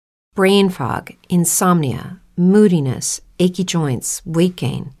brain fog, insomnia, moodiness, achy joints, weight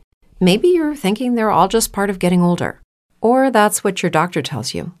gain. Maybe you're thinking they're all just part of getting older, or that's what your doctor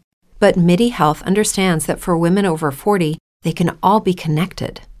tells you. But MIDI Health understands that for women over 40, they can all be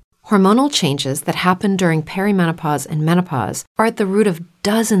connected. Hormonal changes that happen during perimenopause and menopause are at the root of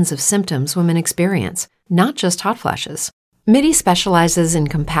dozens of symptoms women experience, not just hot flashes. MIDI specializes in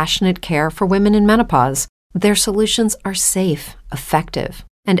compassionate care for women in menopause. Their solutions are safe, effective,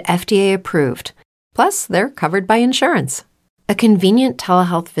 and FDA approved. Plus, they're covered by insurance. A convenient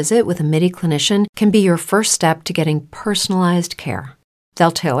telehealth visit with a MIDI clinician can be your first step to getting personalized care.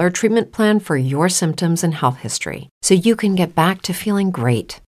 They'll tailor a treatment plan for your symptoms and health history, so you can get back to feeling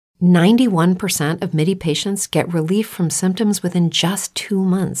great. 91% of MIDI patients get relief from symptoms within just 2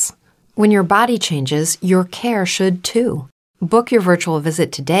 months. When your body changes, your care should too. Book your virtual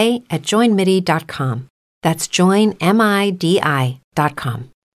visit today at joinmidi.com. That's joinmidi.com.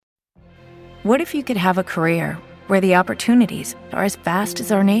 What if you could have a career where the opportunities are as vast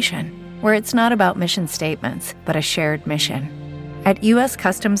as our nation, where it's not about mission statements, but a shared mission? At U.S.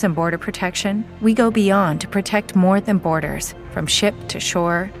 Customs and Border Protection, we go beyond to protect more than borders. From ship to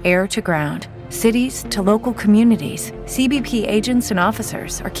shore, air to ground, cities to local communities, CBP agents and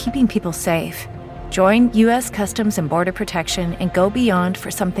officers are keeping people safe. Join U.S. Customs and Border Protection and go beyond for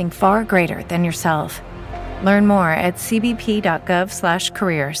something far greater than yourself. Learn more at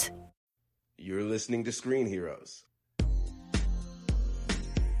cbp.gov/careers. You're listening to Screen Heroes.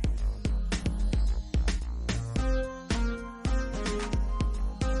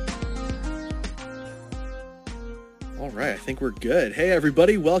 All right, I think we're good. Hey,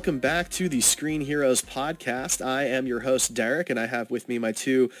 everybody. Welcome back to the Screen Heroes podcast. I am your host, Derek, and I have with me my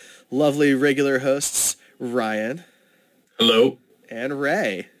two lovely regular hosts, Ryan. Hello. And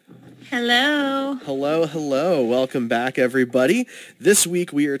Ray. Hello. Hello, hello. Welcome back, everybody. This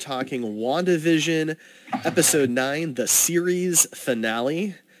week we are talking WandaVision, Episode 9, the series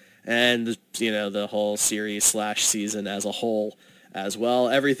finale, and, the whole series/season as a whole as well.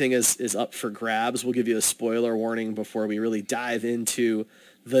 Everything is up for grabs. We'll give you a spoiler warning before we really dive into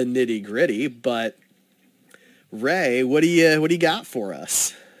the nitty-gritty, but Ray, what do you got for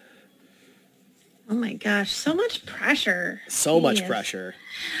us? Oh my gosh, so much pressure. So much pressure.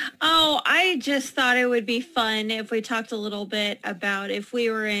 Oh, I just thought it would be fun if we talked a little bit about if we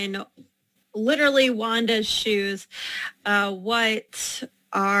were in literally Wanda's shoes, what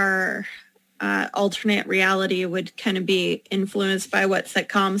our alternate reality would kind of be influenced by what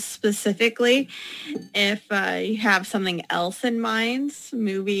sitcoms specifically. If you have something else in mind,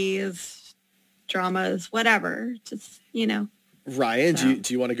 movies, dramas, whatever, just, Ryan, So.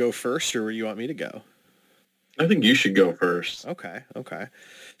 do you want to go first, or do you want me to go? I think you should go first. Okay.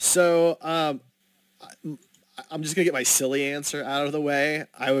 So I'm just gonna get my silly answer out of the way.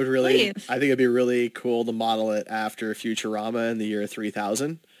 Please. I think it'd be really cool to model it after Futurama in the year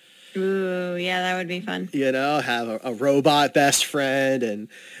 3000. Ooh, yeah, that would be fun. Have a robot best friend and,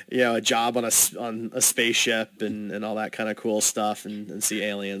 a job on a spaceship and all that kind of cool stuff and see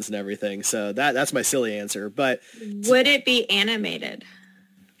aliens and everything. So that's my silly answer. But would it be animated?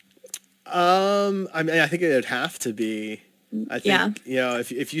 I think it would have to be. I think,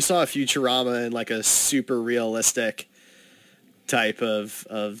 if you saw a Futurama in like a super realistic type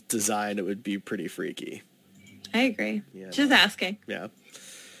of design, it would be pretty freaky. I agree. Yeah. Just asking. Yeah.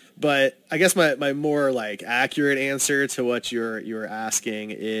 But I guess my more like accurate answer to what you're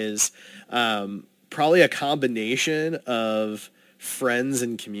asking is probably a combination of Friends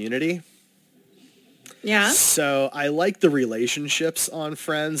and Community. Yeah. So I like the relationships on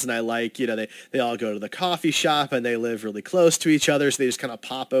Friends, and I like, they all go to the coffee shop and they live really close to each other, so they just kind of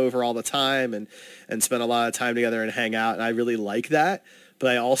pop over all the time and spend a lot of time together and hang out, and I really like that. But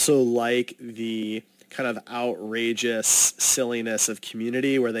I also like the kind of outrageous silliness of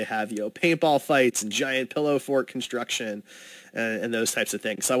Community, where they have, paintball fights and giant pillow fort construction and those types of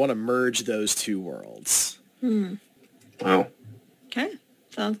things. So I want to merge those two worlds. Wow. Okay.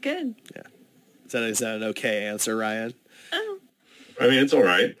 Sounds good. Yeah. Is that an okay answer, Ryan? Oh. I mean, it's all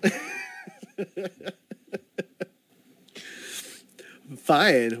right.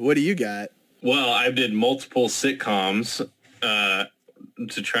 Fine. What do you got? Well, I did multiple sitcoms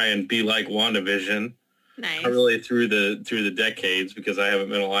to try and be like WandaVision. Nice. Not really through the decades, because I haven't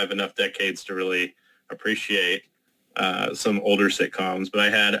been alive enough decades to really appreciate some older sitcoms. But I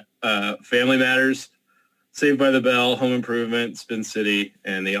had Family Matters, Saved by the Bell, Home Improvement, Spin City,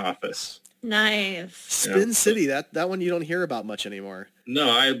 and The Office. Nice. Spin City, that one you don't hear about much anymore. No,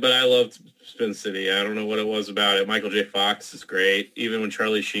 but I loved Spin City. I don't know what it was about it. Michael J. Fox is great. Even when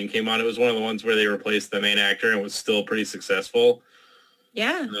Charlie Sheen came on, it was one of the ones where they replaced the main actor and it was still pretty successful.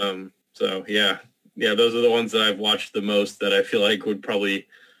 Yeah. So yeah, those are the ones that I've watched the most that I feel like would probably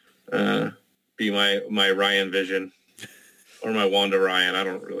be my Ryan Vision or my Wanda Ryan. I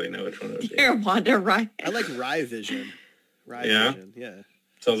don't really know which one it would be. You're Wanda Ryan. I like Rye Vision. Yeah? Vision, yeah.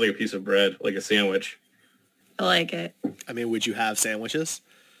 Sounds like a piece of bread, like a sandwich. I like it. I mean, would you have sandwiches?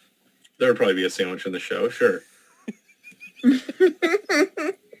 There would probably be a sandwich in the show, sure.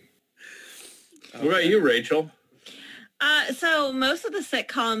 What about you, Rachel? So most of the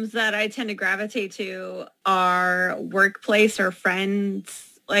sitcoms that I tend to gravitate to are workplace or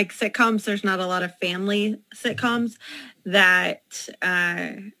friends like sitcoms. There's not a lot of family sitcoms that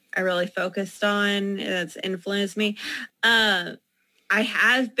I really focused on that's influenced me. I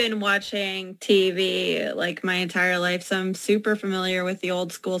have been watching TV like my entire life, so I'm super familiar with the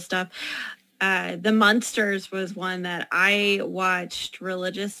old school stuff. The Munsters was one that I watched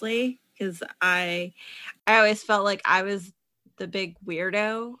religiously because I always felt like I was the big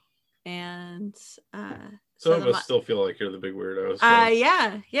weirdo, and some of us still feel like you're the big weirdo. So.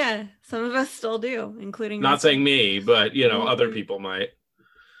 Yeah, some of us still do, including not myself. saying me, but other people might.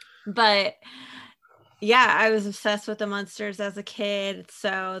 But yeah, I was obsessed with the Munsters as a kid,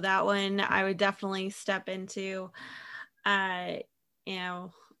 so that one I would definitely step into.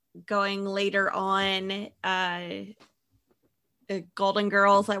 Going later on, Golden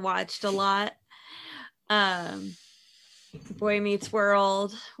Girls I watched a lot. Boy Meets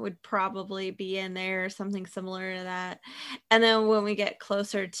World would probably be in there, something similar to that. And then when we get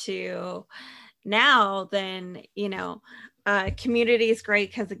closer to now, then Community is great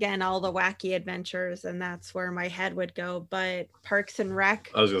because again, all the wacky adventures, and that's where my head would go. But Parks and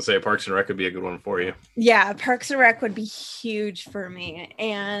Rec, I was gonna say Parks and Rec would be a good one for you. Yeah, Parks and Rec would be huge for me,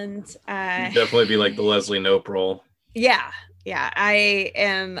 and you'd definitely be like the Leslie Knope role. Yeah, I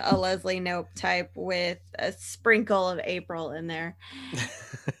am a Leslie Knope type with a sprinkle of April in there.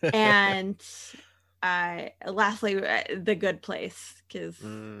 And lastly, The Good Place, because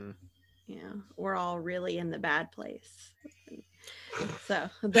we're all really in the bad place. So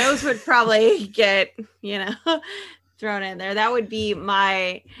those would probably get, thrown in there. That would be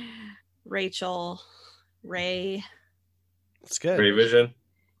my Rachel Ray. That's good. Ray Vision.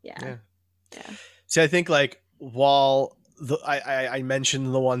 Yeah. See, I think like while I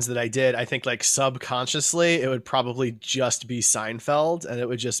mentioned the ones that I did, I think like subconsciously it would probably just be Seinfeld, and it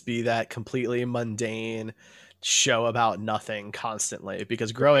would just be that completely mundane show about nothing constantly,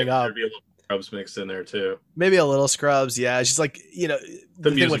 because growing up there'd be a little Scrubs mixed in there too. Maybe a little Scrubs. Yeah. It's just like,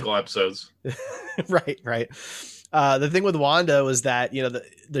 the musical episodes. Right. The thing with Wanda was that,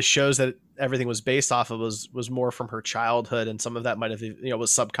 the shows that everything was based off of was more from her childhood, and some of that might have,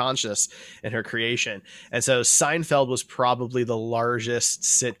 was subconscious in her creation. And so Seinfeld was probably the largest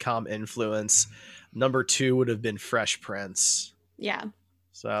sitcom influence. Number 2 would have been Fresh Prince. Yeah.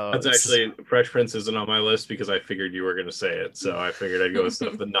 So that's actually, Fresh Prince isn't on my list because I figured you were going to say it. So I figured I'd go with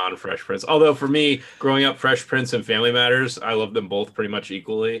stuff the non-Fresh Prince. Although for me, growing up, Fresh Prince and Family Matters, I love them both pretty much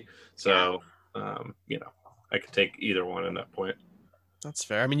equally. So, I could take either one in that point. That's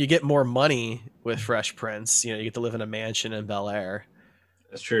fair. I mean, you get more money with Fresh Prince. You get to live in a mansion in Bel Air.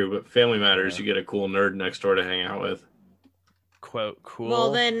 That's true, but Family Matters, you get a cool nerd next door to hang out with. Quote, cool.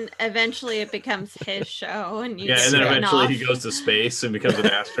 Well, then eventually it becomes his show, and and then eventually he goes to space and becomes an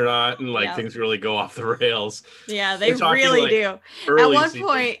astronaut, and things really go off the rails. Yeah, they really do. At one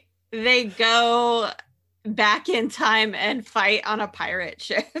point, they go back in time and fight on a pirate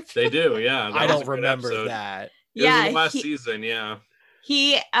ship. They do, yeah. I don't remember that. It was the last season, yeah.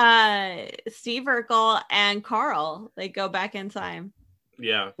 He, Steve Urkel and Carl, they go back in time.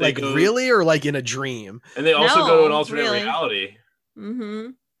 Yeah. Like really, or like in a dream? And they also go to an alternate reality.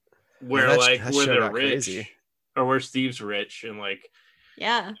 Mm-hmm. Where where they're rich. Crazy. Or where Steve's rich and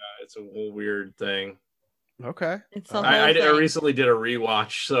it's a whole weird thing. Okay. It's I recently did a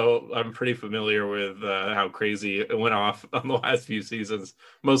rewatch, so I'm pretty familiar with how crazy it went off on the last few seasons.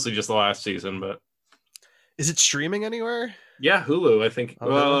 Mostly just the last season, but is it streaming anywhere? Yeah, Hulu. I think.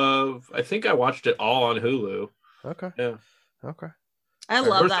 I think I watched it all on Hulu. Okay. Yeah. Okay. I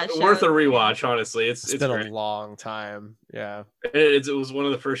love that show. Worth a rewatch, honestly. It's been great. A long time. Yeah. It was one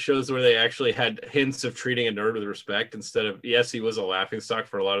of the first shows where they actually had hints of treating a nerd with respect instead of, yes, he was a laughingstock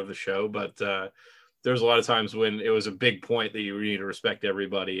for a lot of the show, but there was a lot of times when it was a big point that you need to respect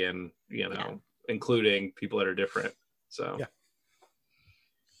everybody and, including people that are different. So, yeah.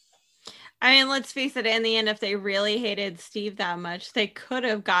 I mean, let's face it, in the end, if they really hated Steve that much, they could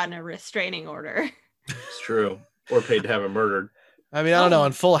have gotten a restraining order. It's true. Or paid to have him murdered. I mean, I don't know.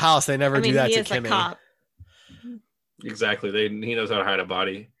 On Full House, they never do that to Kimmy. A cop. Exactly. He knows how to hide a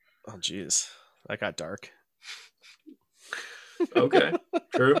body. Oh, geez. That got dark. Okay.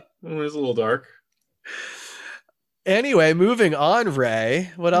 True. It was a little dark. Anyway, moving on,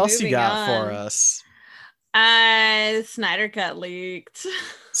 Ray. What else you Moving got for on. us? Snyder Cut leaked.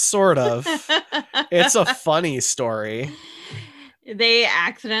 Sort of. It's a funny story. They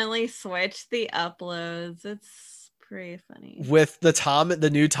accidentally switched the uploads. It's pretty funny. With the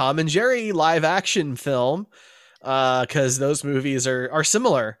new Tom and Jerry live action film, because those movies are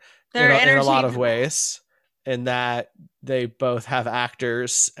similar in a lot of ways, in that they both have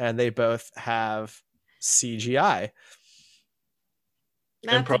actors and they both have CGI.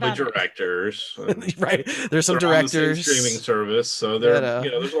 And probably directors. Right. There's some directors. On the same streaming service, so there's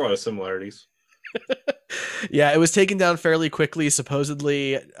a lot of similarities. Yeah, it was taken down fairly quickly,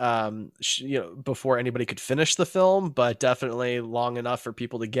 supposedly, before anybody could finish the film, but definitely long enough for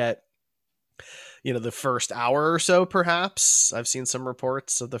people to get, the first hour or so, perhaps. I've seen some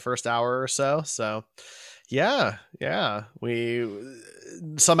reports of the first hour or so. So yeah.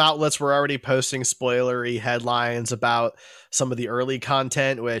 Some outlets were already posting spoilery headlines about some of the early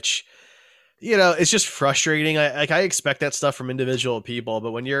content, which, it's just frustrating. I expect that stuff from individual people,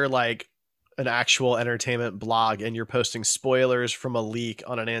 but when you're like an actual entertainment blog and you're posting spoilers from a leak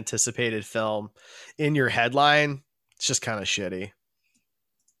on an anticipated film in your headline, it's just kind of shitty.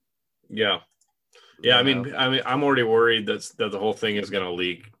 Yeah. I mean, I'm already worried that the whole thing is going to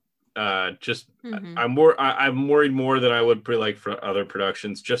leak. I'm worried more than I would for other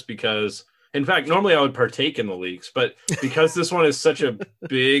productions, just because, in fact, normally I would partake in the leaks, but because this one is such a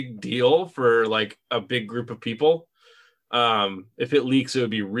big deal for like a big group of people, if it leaks, it would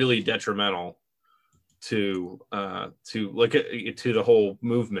be really detrimental to the whole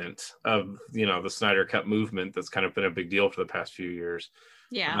movement of, the Snyder Cut movement. That's kind of been a big deal for the past few years.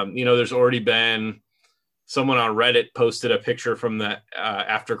 Yeah. There's already been someone on Reddit posted a picture from the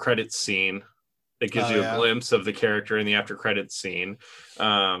after credits scene that gives you a glimpse of the character in the after credits scene.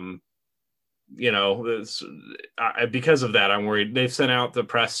 Because of that, I'm worried. They've sent out the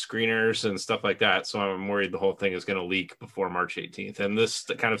press screeners and stuff like that, so I'm worried the whole thing is going to leak before March 18th. And this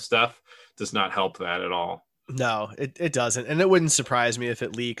kind of stuff does not help that at all. No, it doesn't. And it wouldn't surprise me if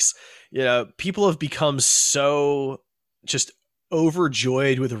it leaks. People have become so just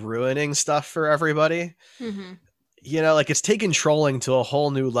overjoyed with ruining stuff for everybody. Mm-hmm. It's taken trolling to a whole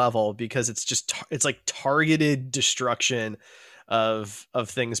new level, because it's like targeted destruction of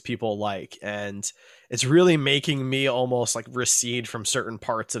things people like, and it's really making me almost like recede from certain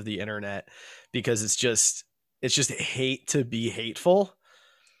parts of the internet, because it's just hate to be hateful.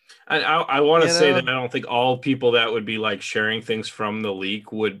 And I want to say that I don't think all people that would be like sharing things from the leak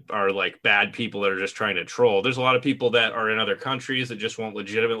are like bad people that are just trying to troll. There's a lot of people that are in other countries that just won't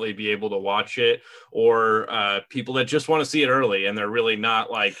legitimately be able to watch it, or people that just want to see it early and they're really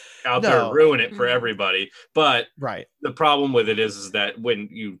not like out there ruin it for everybody. But right, the problem with it is that when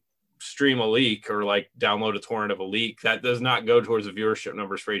you stream a leak or like download a torrent of a leak, that does not go towards the viewership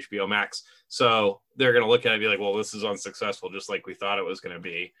numbers for HBO Max. So they're going to look at it and be like, well, this is unsuccessful, just like we thought it was going to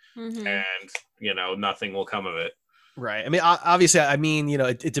be. Mm-hmm. And, nothing will come of it. Right. I mean, obviously,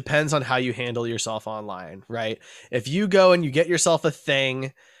 it depends on how you handle yourself online, right? If you go and you get yourself a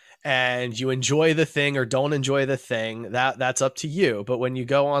thing and you enjoy the thing or don't enjoy the thing, that's up to you. But when you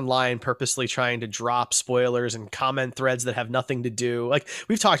go online purposely trying to drop spoilers and comment threads that have nothing to do, like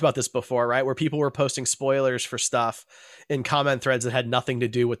we've talked about this before, right? Where people were posting spoilers for stuff in comment threads that had nothing to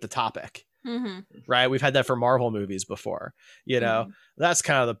do with the topic. Mm-hmm. Right. We've had that for Marvel movies before, That's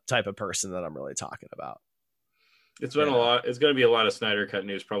kind of the type of person that I'm really talking about. It's been a lot. It's going to be a lot of Snyder Cut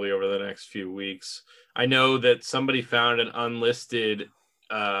news probably over the next few weeks. I know that somebody found an unlisted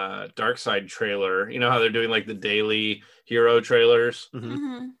Darkseid trailer. You know how they're doing like the daily hero trailers? Mm-hmm.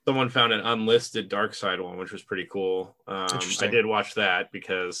 Mm-hmm. Someone found an unlisted Darkseid one, which was pretty cool. I did watch that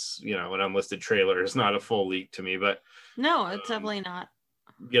because, an unlisted trailer is not a full leak to me, but no, it's definitely not.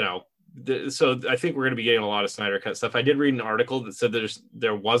 So I think we're going to be getting a lot of Snyder Cut stuff. I did read an article that said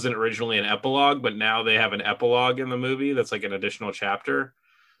there wasn't originally an epilogue, but now they have an epilogue in the movie that's like an additional chapter.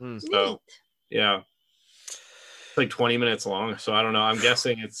 So yeah, it's like 20 minutes long. So I don't know. I'm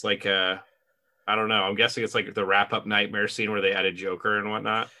guessing it's like I'm guessing it's like the wrap up nightmare scene where they added Joker and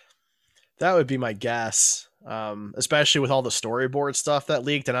whatnot. That would be my guess. Especially with all the storyboard stuff that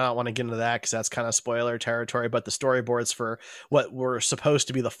leaked, and I don't want to get into that because that's kind of spoiler territory, but the storyboards for what were supposed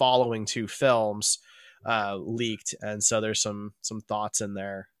to be the following two films leaked, and so there's some thoughts in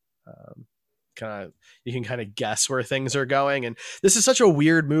there. You can kind of guess where things are going, and this is such a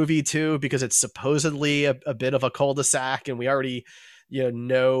weird movie too because it's supposedly a bit of a cul-de-sac, and we already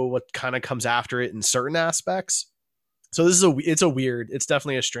know what kind of comes after it in certain aspects. So it's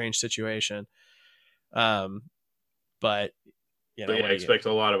definitely a strange situation. But But yeah, I expect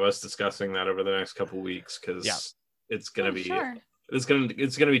a lot of us discussing that over the next couple of weeks because it's gonna be it's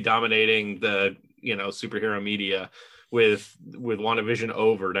gonna be dominating the superhero media with WandaVision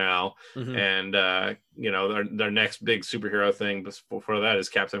over now, and their next big superhero thing before that is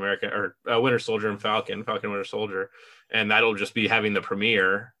Captain America or Winter Soldier and Falcon Winter Soldier, and that'll just be having the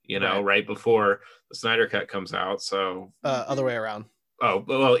premiere right before the Snyder Cut comes out. So other way around. Oh,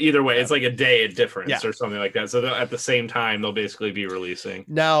 well, either way, it's like a day difference or something like that. So at the same time, they'll basically be releasing.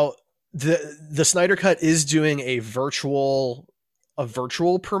 Now, the Snyder Cut is doing a virtual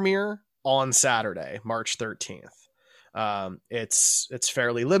premiere on Saturday, March 13th. It's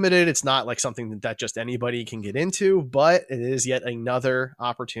fairly limited. It's not like something that just anybody can get into, but it is yet another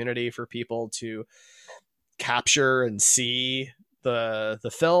opportunity for people to capture and see the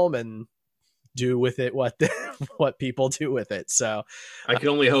film and do with it what people do with it. So I can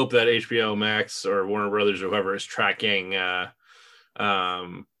only hope that HBO Max or Warner Brothers or whoever is tracking the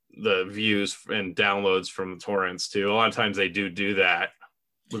views and downloads from the torrents too. A lot of times they do that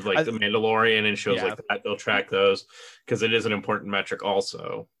with like The Mandalorian and shows like that. They'll track those because it is an important metric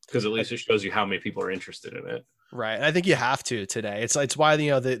also, because at least it shows you how many people are interested in it. Right. And I think you have to today. It's why,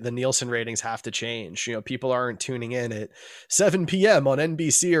 the Nielsen ratings have to change. People aren't tuning in at 7 p.m. on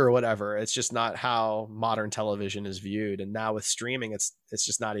NBC or whatever. It's just not how modern television is viewed. And now with streaming, it's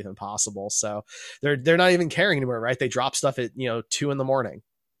just not even possible. So they're not even caring anymore, right? They drop stuff at, 2 a.m.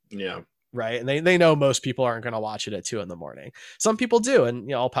 Yeah. Right. And they know most people aren't going to watch it at 2 a.m. Some people do,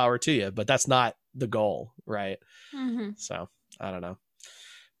 and all power to you, but that's not the goal. Right. Mm-hmm. So I don't know.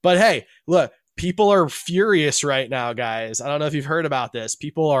 But hey, look. People are furious right now, guys. I don't know if you've heard about this.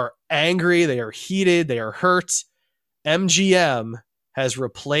 People are angry. They are heated. They are hurt. MGM has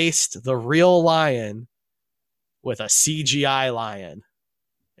replaced the real lion with a CGI lion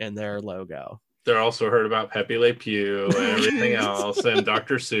in their logo. They're also heard about Pepe Le Pew and everything else and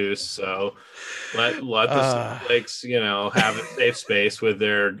Dr. Seuss. So let the Snowflakes, have a safe space with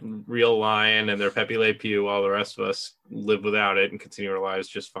their real lion and their Pepe Le Pew while the rest of us live without it and continue our lives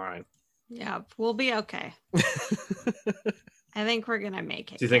just fine. Yeah, we'll be okay. I think we're going to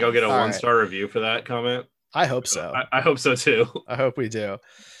make it. Do you think I'll get a 1-star review for that comment? I hope so. I hope so too. I hope we do.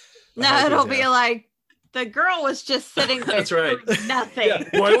 No, it'll be like, the girl was just sitting there. That's right. Doing nothing. Yeah.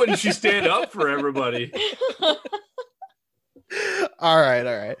 Why wouldn't she stand up for everybody? All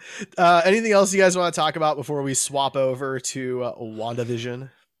right. Anything else you guys want to talk about before we swap over to WandaVision?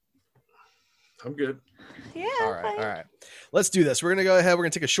 I'm good. Yeah. All right. Let's do this. We're going to go ahead. We're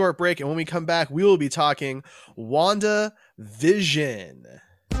going to take a short break. And when we come back, we will be talking WandaVision.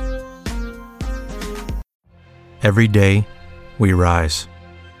 Every day, we rise,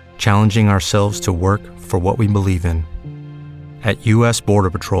 challenging ourselves to work for what we believe in. At U.S. Border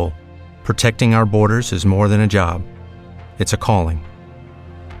Patrol, protecting our borders is more than a job. It's a calling.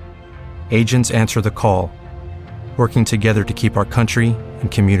 Agents answer the call, working together to keep our country and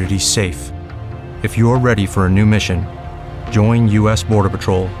communities safe. If you're ready for a new mission, join U.S. Border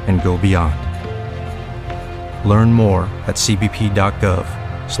Patrol and go beyond. Learn more at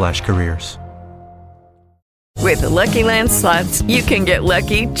cbp.gov/careers. With the Lucky Land Slots, you can get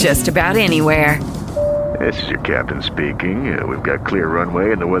lucky just about anywhere. This is your captain speaking. We've got clear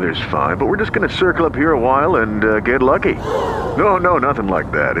runway and the weather's fine, but we're just going to circle up here a while and get lucky. No, nothing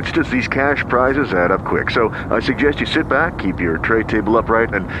like that. It's just these cash prizes add up quick. So I suggest you sit back, keep your tray table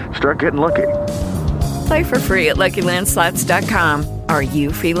upright, and start getting lucky. Play for free at LuckyLandSlots.com. Are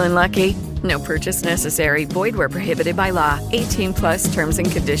you feeling lucky? No purchase necessary. Void where prohibited by law. 18+ terms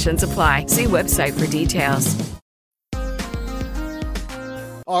and conditions apply. See website for details.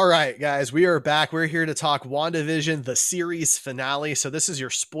 All right, guys, we are back. We're here to talk WandaVision, the series finale. So this is your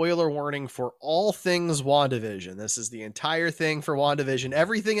spoiler warning for all things WandaVision. This is the entire thing for WandaVision.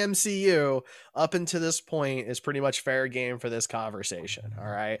 Everything MCU up until this point is pretty much fair game for this conversation.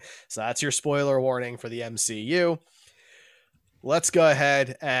 All right, so that's your spoiler warning for the MCU. Let's go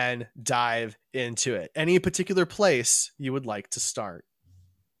ahead and dive into it. Any particular place you would like to start?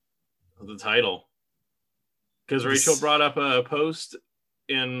 The title. Because Rachel brought up a post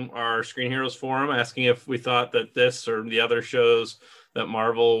in our Screen Heroes forum asking if we thought that this or the other shows that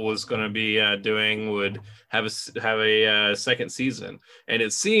Marvel was going to be doing would have a second season. And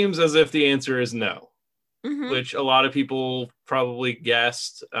it seems as if the answer is no, which a lot of people probably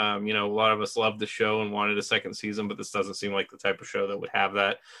guessed. A lot of us loved the show and wanted a second season, but this doesn't seem like the type of show that would have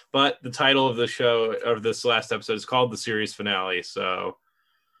that. But the title of the show, of this last episode, is called the series finale. So,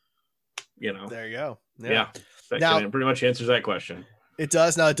 there you go. Yeah, that pretty much answers that question. It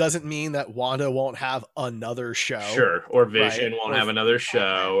does. Now, it doesn't mean that Wanda won't have another show. Sure. Or Vision right? won't have another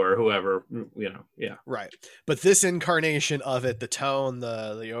show, or whoever, yeah. Right. But this incarnation of it, the tone,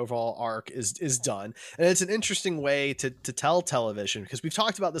 the overall arc is done. And it's an interesting way to tell television, because we've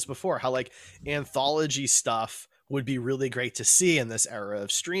talked about this before, how like anthology stuff would be really great to see in this era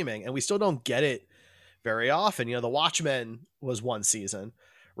of streaming. And we still don't get it very often. The Watchmen was one season,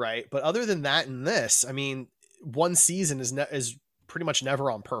 right? But other than that, in this, I mean, one season is pretty much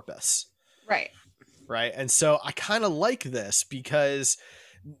never on purpose. Right. And so I kind of like this, because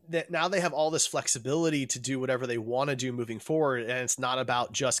now they have all this flexibility to do whatever they want to do moving forward. And it's not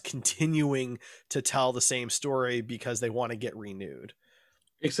about just continuing to tell the same story because they want to get renewed.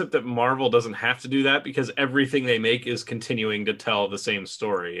 Except that Marvel doesn't have to do that, because everything they make is continuing to tell the same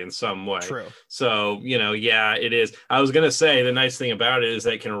story in some way. True. So, yeah, it is. I was going to say the nice thing about it is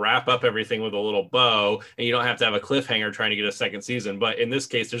they can wrap up everything with a little bow, and you don't have to have a cliffhanger trying to get a second season. But in this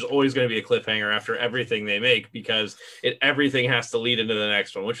case, there's always going to be a cliffhanger after everything they make, because everything has to lead into the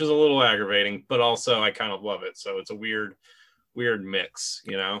next one, which is a little aggravating, but also I kind of love it. So it's a weird mix,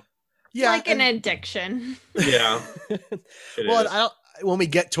 Yeah. Like an addiction. Yeah. Well, when we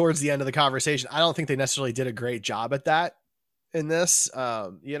get towards the end of the conversation, I don't think they necessarily did a great job at that in this.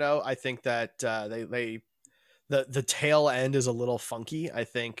 I think that the tail end is a little funky. I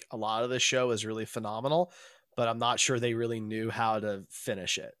think a lot of the show is really phenomenal, but I'm not sure they really knew how to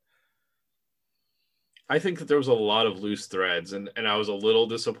finish it. I think that there was a lot of loose threads, and I was a little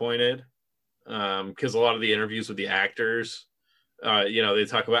disappointed because a lot of the interviews with the actors, they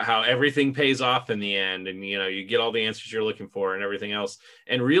talk about how everything pays off in the end, and you get all the answers you're looking for and everything else,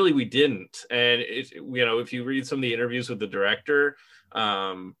 and really we didn't. And if you read some of the interviews with the director,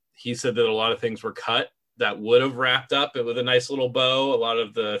 he said that a lot of things were cut that would have wrapped up it with a nice little bow, a lot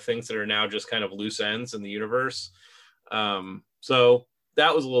of the things that are now just kind of loose ends in the universe. So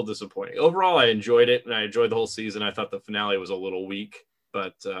that was a little disappointing. Overall, I enjoyed it, and I enjoyed the whole season. I thought the finale was a little weak,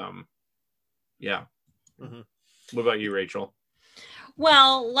 but yeah. Mm-hmm. What about you, Rachel?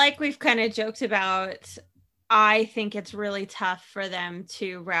 Well, like we've kind of joked about, I think it's really tough for them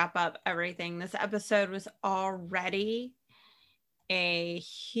to wrap up everything. This episode was already a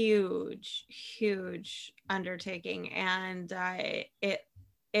huge undertaking, and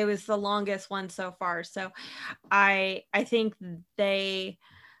it was the longest one so far. So I think they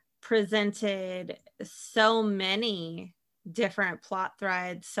presented so many different plot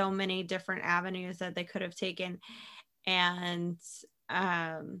threads, so many different avenues that they could have taken, and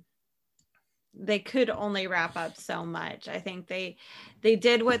they could only wrap up so much. I think they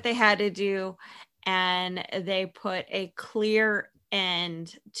did what they had to do, and they put a clear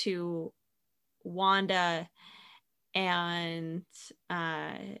end to Wanda and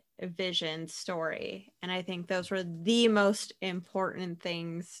Vision's story. And I think those were the most important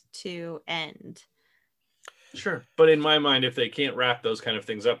things to end. Sure. But in my mind, if they can't wrap those kind of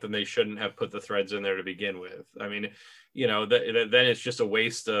things up, then they shouldn't have put the threads in there to begin with. I mean, then it's just a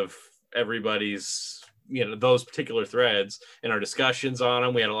waste of everybody's, those particular threads and our discussions on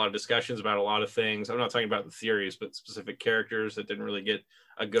them. We had a lot of discussions about a lot of things. I'm not talking about the theories, but specific characters that didn't really get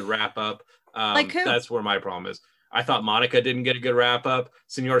a good wrap up. Like who? That's where my problem is. I thought Monica didn't get a good wrap up.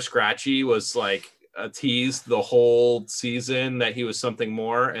 Senor Scratchy was like a tease the whole season that he was something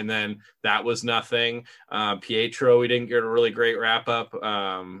more, and then that was nothing. Pietro, we didn't get a really great wrap up.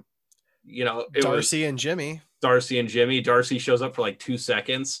 Darcy and Jimmy. Darcy shows up for like 2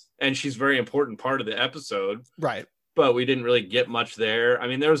 seconds, and she's a very important part of the episode. Right. But we didn't really get much there. I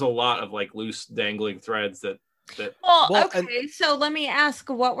mean, there was a lot of like loose dangling threads that okay. So let me ask,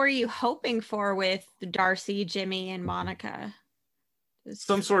 what were you hoping for with Darcy, Jimmy, and Monica?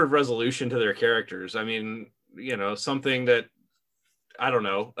 Some sort of resolution to their characters. I mean, something that, I don't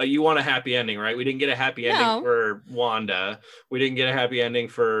know. You want a happy ending, right? We didn't get a happy ending for Wanda. We didn't get a happy ending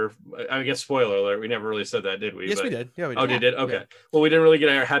for, I guess, spoiler alert, we never really said that, did we? Yes, we did. Yeah, we did. Oh, did. did? Okay. Yeah. Well, we didn't really get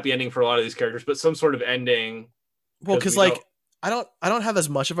a happy ending for a lot of these characters, but some sort of ending. Well, because like, I don't have as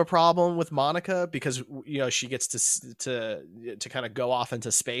much of a problem with Monica, because she gets to kind of go off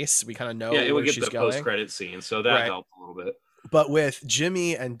into space. We kind of know it would get she's the going. post-credit scene, so that helped a little bit. But with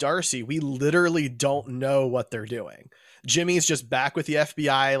Jimmy and Darcy, we literally don't know what they're doing. Jimmy's just back with the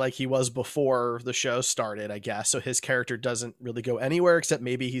FBI like he was before the show started, I guess. So his character doesn't really go anywhere, except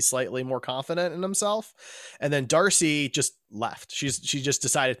maybe he's slightly more confident in himself. And then Darcy just left. She just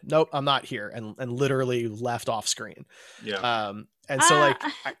decided, nope, I'm not here, and literally left off screen. Yeah. And so like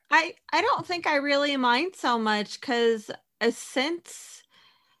I don't think I really mind so much, because since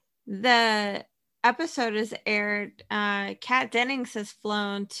the episode is aired, Kat Dennings has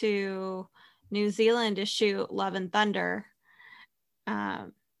flown to New Zealand to shoot Love and Thunder,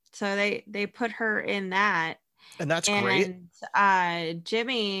 So they put her in that. And that's great. And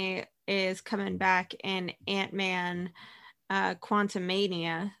Jimmy is coming back in Ant-Man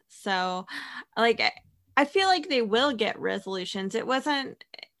Quantumania. So like I feel like they will get resolutions. It wasn't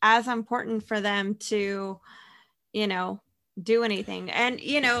as important for them to, you know, do anything. And,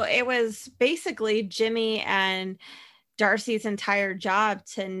 you know, it was basically Jimmy and Darcy's entire job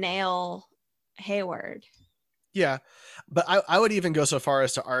to nail Hayward. Yeah. But I would even go so far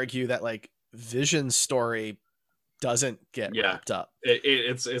as to argue that like Vision's story doesn't get wrapped up.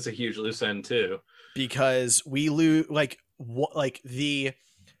 It's a huge loose end too. Because we lose like the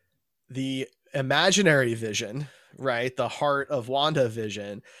imaginary Vision, right? The heart of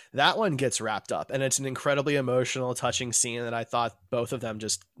WandaVision, that one gets wrapped up, and it's an incredibly emotional, touching scene that I thought both of them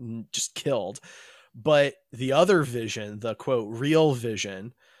just killed. But the other Vision, the quote real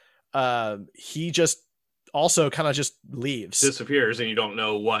Vision, he just also kind of just leaves, disappears, and you don't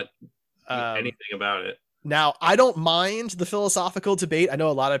know anything about it. Now, I don't mind the philosophical debate. I know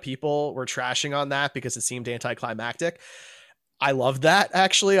a lot of people were trashing on that because it seemed anticlimactic. I love that,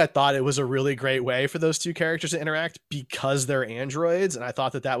 actually. I thought it was a really great way for those two characters to interact because they're androids, and I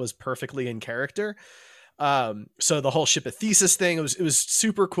thought that was perfectly in character. So the whole ship of thesis thing, it was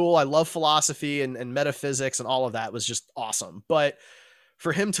super cool. I love philosophy and metaphysics, and all of that was just awesome. But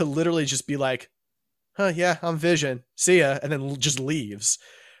for him to literally just be like, yeah, I'm Vision, see ya, and then just leaves.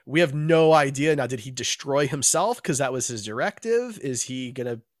 We have no idea. Now, did he destroy himself because that was his directive? Is he going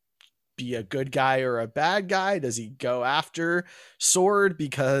to be a good guy or a bad guy? Does he go after Sword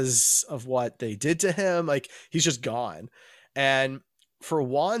because of what they did to him? Like, he's just gone. And for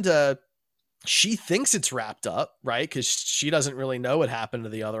Wanda, she thinks it's wrapped up, right? Because she doesn't really know what happened to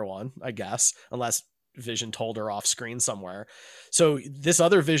the other one, I guess, unless Vision told her off screen somewhere. So this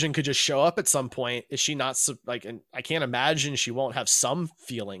other Vision could just show up at some point. Is she not like, and I can't imagine she won't have some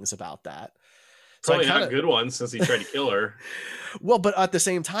feelings about that. Probably not good ones since he tried to kill her. Well, but at the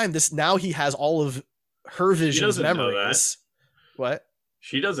same time, now he has all of her Vision's memories. What?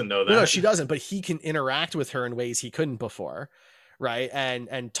 She doesn't know that. No, she doesn't, but he can interact with her in ways he couldn't before. Right.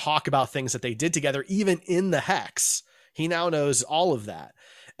 And talk about things that they did together, even in the Hex. He now knows all of that.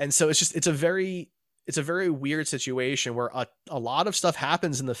 And so it's a very weird situation where a lot of stuff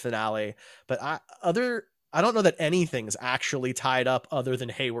happens in the finale, but I don't know that anything's actually tied up other than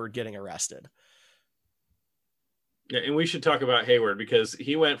Hayward getting arrested. Yeah, and we should talk about Hayward because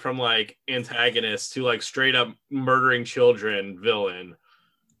he went from like antagonist to like straight up murdering children villain.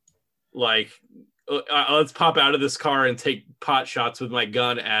 Like, let's pop out of this car and take pot shots with my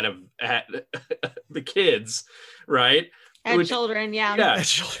gun at the kids, right? And children, yeah. Yeah.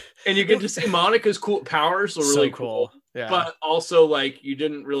 And you get to see Monica's cool powers are really cool. Yeah. But also, like, you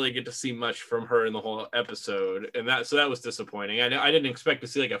didn't really get to see much from her in the whole episode. And that was disappointing. I didn't expect to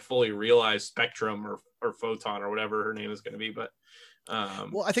see like a fully realized Spectrum or Photon or whatever her name is going to be. But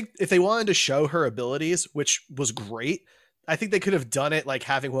well, I think if they wanted to show her abilities, which was great, I think they could have done it like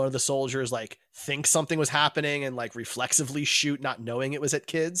having one of the soldiers like think something was happening and like reflexively shoot, not knowing it was at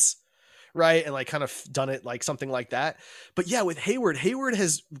kids. Right. And like kind of done it like something like that. But yeah, with Hayward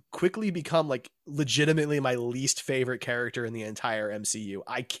has quickly become like legitimately my least favorite character in the entire MCU.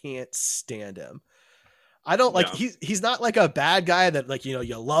 I can't stand him. I don't like, he's not like a bad guy that like, you know,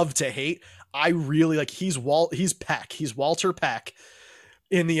 you love to hate. I really like, he's Peck. He's Walter Peck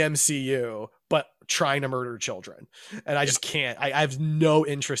in the MCU, but trying to murder children. And I just can't, I have no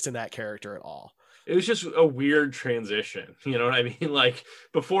interest in that character at all. It was just a weird transition. You know what I mean? Like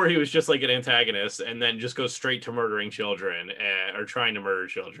before he was just like an antagonist and then just goes straight to murdering children or trying to murder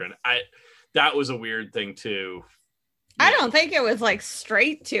children. That was a weird thing too. I don't think it was like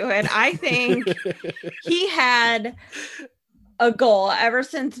straight to it. I think he had a goal ever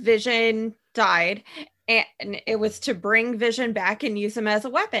since Vision died, and it was to bring Vision back and use him as a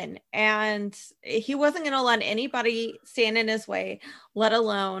weapon. And he wasn't going to let anybody stand in his way, let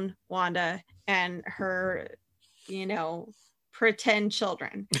alone Wanda and her, you know, pretend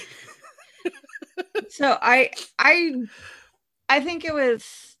children. So I think it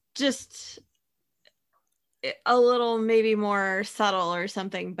was just a little maybe more subtle or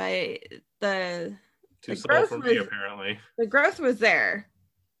something, but the subtle for me, apparently. The growth was there.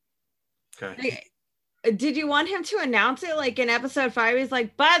 Okay. Did you want him to announce it like in episode 5? He's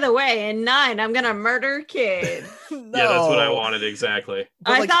like, by the way, in 9, I'm gonna murder kids. No. Yeah, that's what I wanted exactly.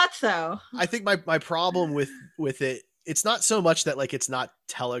 I thought so. I think my problem with it, it's not so much that like it's not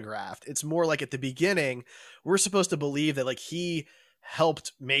telegraphed. It's more like at the beginning, we're supposed to believe that like he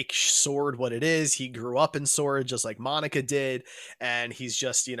helped make Sword what it is. He grew up in Sword just like Monica did, and he's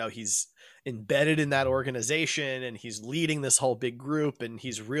just, he's embedded in that organization, and he's leading this whole big group, and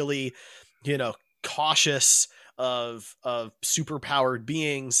he's really, cautious of superpowered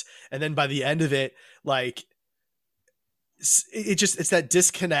beings. And then by the end of it, like, it's that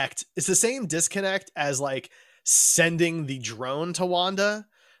disconnect. It's the same disconnect as like sending the drone to Wanda.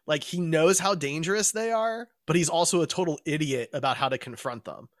 Like, he knows how dangerous they are, but he's also a total idiot about how to confront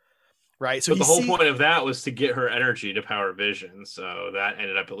them. Right. So but the whole point of that was to get her energy to power Vision. So that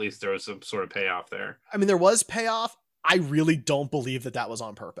ended up, at least there was some sort of payoff there. I mean, there was payoff. I really don't believe that was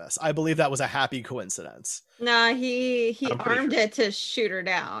on purpose. I believe that was a happy coincidence. No, he armed it to shoot her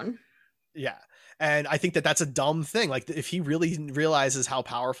down. Yeah. And I think that's a dumb thing. Like, if he really realizes how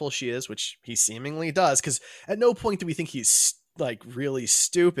powerful she is, which he seemingly does, because at no point do we think he's like really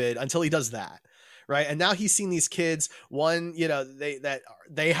stupid until he does that. Right. And now he's seen these kids, one,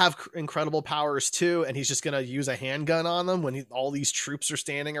 they have incredible powers too. And he's just going to use a handgun on them when all these troops are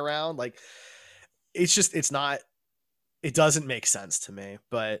standing around. Like, it doesn't make sense to me,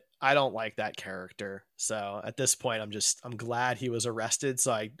 but I don't like that character. So at this point, I'm glad he was arrested.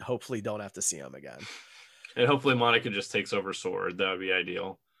 So I hopefully don't have to see him again. And hopefully Monica just takes over Sword. That would be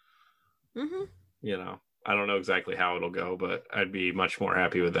ideal. Mm-hmm. I don't know exactly how it'll go, but I'd be much more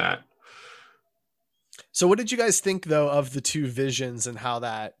happy with that. So what did you guys think, though, of the two visions and how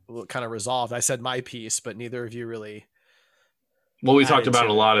that kind of resolved? I said my piece, but neither of you really. Well, we talked about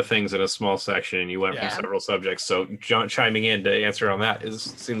a lot of things in a small section, and you went through several subjects. So John chiming in to answer on that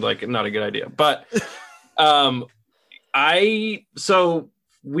seemed like not a good idea. But so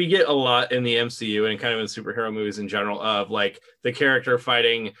we get a lot in the MCU and kind of in superhero movies in general of like the character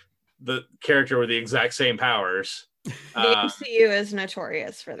fighting the character with the exact same powers. The MCU is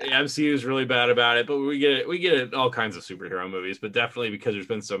notorious for that. The MCU is really bad about it, but we get it in all kinds of superhero movies, but definitely because there's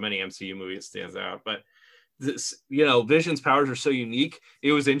been so many MCU movies, it stands out. But this, Vision's powers are so unique.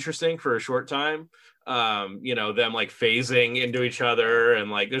 It was interesting for a short time. Them like phasing into each other, and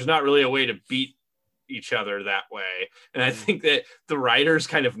like there's not really a way to beat each other that way. And I think that the writers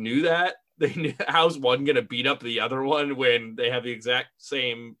kind of knew that. They knew how's one going to beat up the other one when they have the exact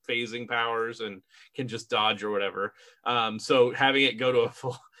same phasing powers and can just dodge or whatever. So having it go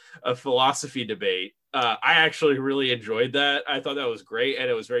to a philosophy debate, I actually really enjoyed that. I thought that was great,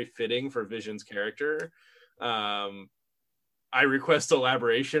 and it was very fitting for Vision's character. I request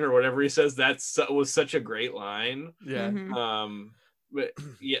elaboration or whatever he says. That was such a great line. Yeah. Mm-hmm. But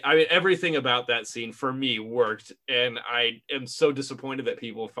yeah, I mean, everything about that scene for me worked, and I am so disappointed that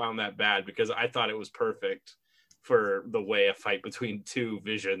people found that bad because I thought it was perfect for the way a fight between two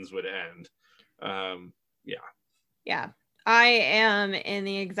Visions would end. Yeah, I am in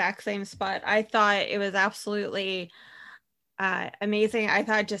the exact same spot. I thought it was absolutely amazing. I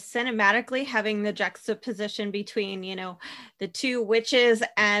thought just cinematically having the juxtaposition between, the two witches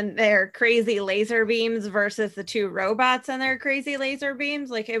and their crazy laser beams versus the two robots and their crazy laser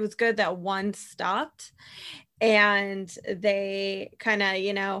beams. Like, it was good that one stopped and they kind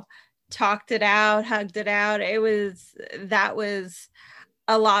of, talked it out, hugged it out. That was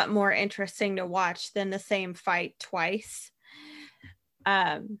a lot more interesting to watch than the same fight twice.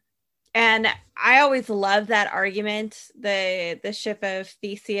 And I always love that argument, the ship of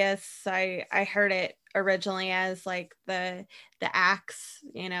Theseus. I heard it originally as like the axe,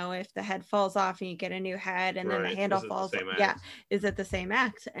 if the head falls off and you get a new head, and then the handle falls off. Yeah, is it the same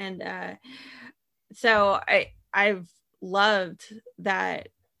axe? And so I've loved that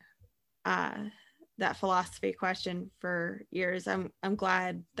that philosophy question for years. I'm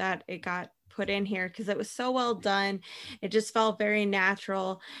glad that it got put in here because it was so well done. It just felt very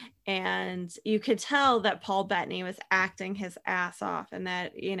natural, and you could tell that Paul Bettany was acting his ass off, and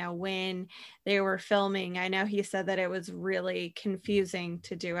that when they were filming, I know he said that it was really confusing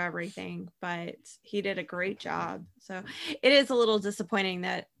to do everything, but he did a great job. So it is a little disappointing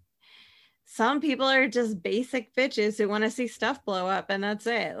that some people are just basic bitches who want to see stuff blow up, and that's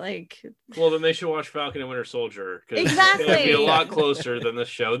it. Well, then they should watch Falcon and Winter Soldier. Exactly. It'd be a lot closer than this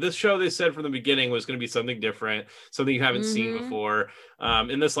show. This show, they said from the beginning, was going to be something different, something you haven't seen before.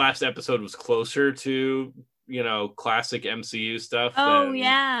 And this last episode was closer to, classic MCU stuff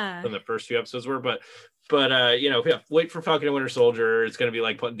than the first few episodes were. But wait for Falcon and Winter Soldier. It's going to be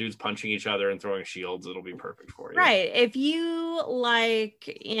like dudes punching each other and throwing shields. It'll be perfect for you. Right. If you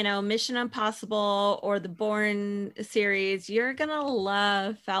like, Mission Impossible or the Bourne series, you're going to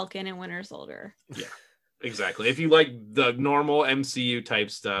love Falcon and Winter Soldier. Yeah, exactly. If you like the normal MCU type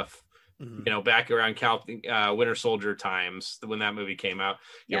stuff, you know, back around Winter Soldier times when that movie came out.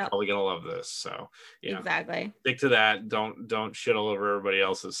 You're probably gonna love this. So yeah, exactly. Stick to that. Don't shit all over everybody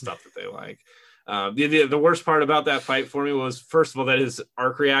else's stuff that they like. The worst part about that fight for me was, first of all, that his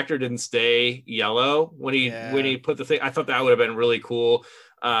arc reactor didn't stay yellow when he put the thing. I thought that would have been really cool.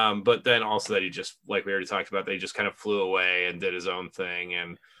 But then also that he just, like we already talked about, that he just kind of flew away and did his own thing.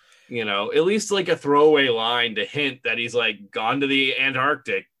 And, you know, at least like a throwaway line to hint that he's like gone to the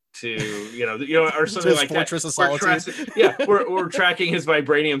Antarctic to, you know, or something like Fortress that. Of Solitude. We're tracking his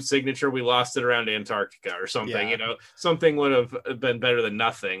vibranium signature. We lost it around Antarctica or something. You know, something would have been better than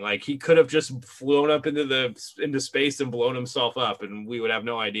nothing. Like he could have just flown up into space and blown himself up, and we would have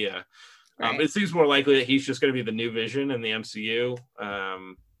no idea. Right. It seems more likely that he's just going to be the new Vision in the MCU.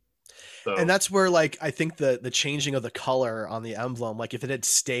 And that's where, like, I think the changing of the color on the emblem, like if it had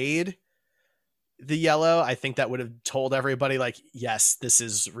stayed the yellow, I think that would have told everybody, like, yes, this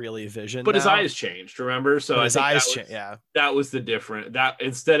is really Vision. But now. His eyes changed, remember? So his eyes changed. Yeah, that was the different. That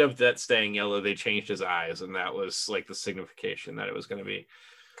instead of that staying yellow, they changed his eyes, and that was like the signification that it was going to be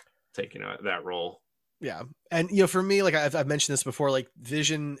taking that role. Yeah. And, you know, for me, like I've mentioned this before, like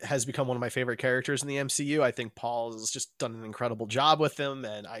Vision has become one of my favorite characters in the MCU. I think Paul has just done an incredible job with him,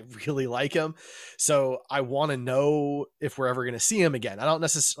 and I really like him. So I want to know if we're ever going to see him again. I don't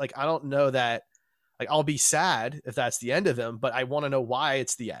necessarily, like, I don't know that, like, I'll be sad if that's the end of him, but I want to know why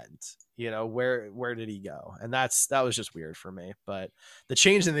it's the end. You know, where did he go? And that was just weird for me. But the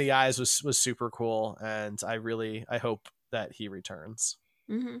change in the eyes was super cool. And I hope that he returns.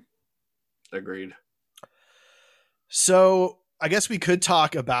 Mm-hmm. Agreed. So I guess we could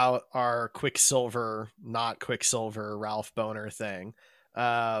talk about our Quicksilver, not Quicksilver, Ralph Bohner thing.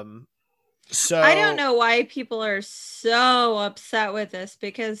 So I don't know why people are so upset with this,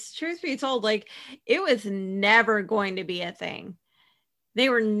 because truth be told, like, it was never going to be a thing. They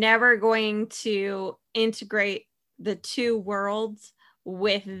were never going to integrate the two worlds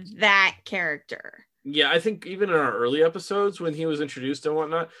with that character. Yeah, I think even in our early episodes when he was introduced and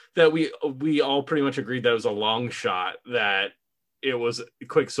whatnot, that we all pretty much agreed that it was a long shot that it was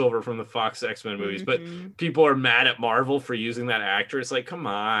Quicksilver from the Fox X-Men movies. Mm-hmm. But people are mad at Marvel for using that actor. It's like, come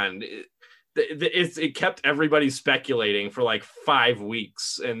on. It kept everybody speculating for like 5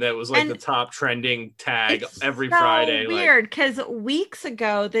 weeks, and that was like the top trending tag every Friday. Weird, because weeks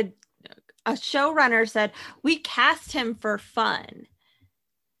ago a showrunner said we cast him for fun.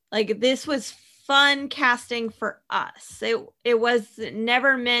 Like, this was fun casting for us. It was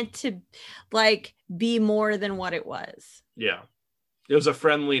never meant to like be more than what it was. Yeah. It was a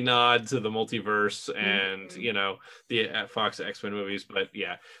friendly nod to the multiverse and, you know, the Fox X-Men movies. But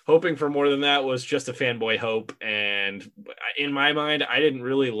yeah, hoping for more than that was just a fanboy hope. And in my mind, I didn't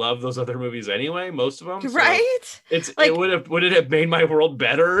really love those other movies anyway, most of them. Right? So it would it have made my world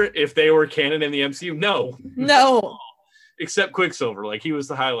better if they were canon in the MCU? No. Except Quicksilver. Like, he was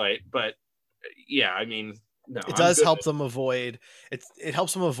the highlight. But yeah, I mean, no. It does help them avoid it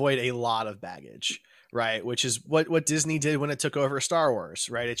helps them avoid a lot of baggage. Right, which is what Disney did when it took over Star Wars,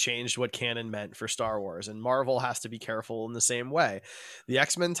 right? It changed what canon meant for Star Wars, and Marvel has to be careful in the same way. The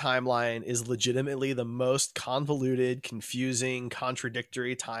X-Men timeline is legitimately the most convoluted, confusing,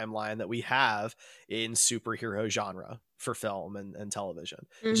 contradictory timeline that we have in superhero genre for film and television.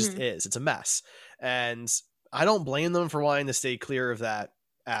 It just is. It's a mess. And I don't blame them for wanting to stay clear of that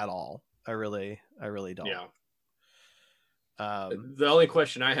at all. I really don't. Yeah. The only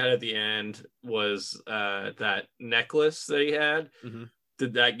question I had at the end was that necklace that he had. Mm-hmm.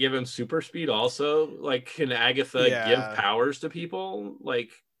 Did that give him super speed also? Like, can Agatha give powers to people?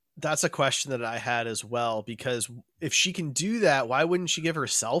 Like, that's a question that I had as well, because if she can do that, why wouldn't she give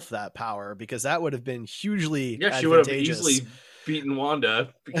herself that power? Because that would have been hugely she would have easily beaten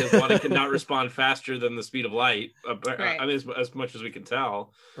Wanda, because Wanda cannot respond faster than the speed of light. Right. I mean, as much as we can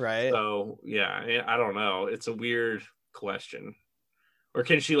tell. Right. So yeah, I don't know. It's a weird question. Or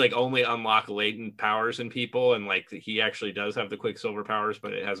can she like only unlock latent powers in people, and like he actually does have the Quicksilver powers,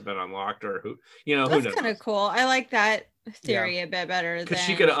 but it hasn't been unlocked? Or who knows? That's kind of cool. I like that theory a bit better, because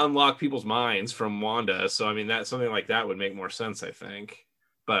she could unlock people's minds from Wanda. So I mean, that something like that would make more sense, I think.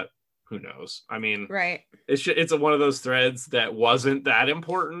 But who knows? I mean, right? It's one of those threads that wasn't that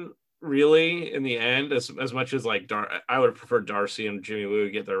important really in the end, as much as like I would have preferred Darcy and Jimmy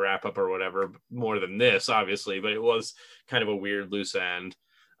Woo get their wrap up or whatever more than this, obviously, but it was kind of a weird loose end.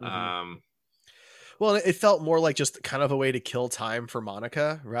 Mm-hmm. Well, it felt more like just kind of a way to kill time for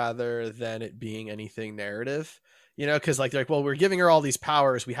Monica rather than it being anything narrative, you know, because like they're like, well, we're giving her all these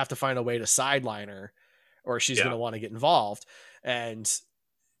powers, we have to find a way to sideline her or she's going to want to get involved. And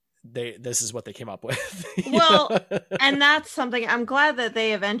this is what they came up with. Well, and that's something I'm glad that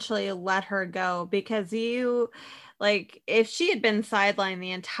they eventually let her go, because if she had been sidelined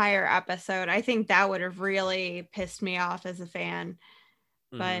the entire episode, I think that would have really pissed me off as a fan.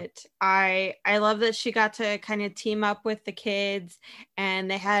 But I love that she got to kind of team up with the kids, and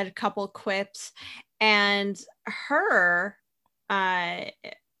they had a couple quips, and her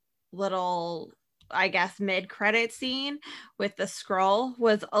little, I guess, mid-credit scene with the Skrull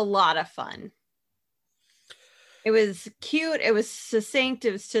was a lot of fun. It was cute, it was succinct,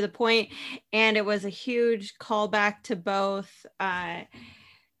 it was to the point, and it was a huge callback to both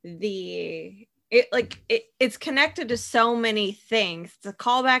it's connected to so many things. It's a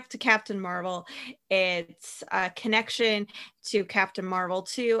callback to Captain Marvel. It's a connection to Captain Marvel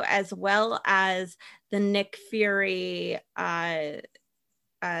 2, as well as the Nick Fury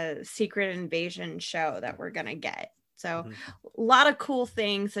Secret Invasion show that we're gonna get. So a lot of cool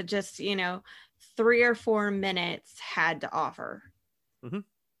things that just 3 or 4 minutes had to offer.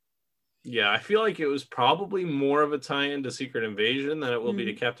 Yeah, I feel like it was probably more of a tie-in to Secret Invasion than it will be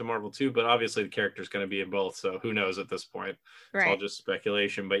to Captain Marvel 2, but obviously the character's going to be in both, so who knows at this point. It's all just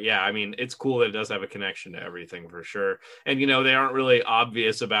speculation. But yeah, I mean, it's cool that it does have a connection to everything for sure. And, they aren't really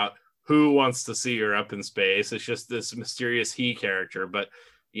obvious about who wants to see her up in space. It's just this mysterious he character, but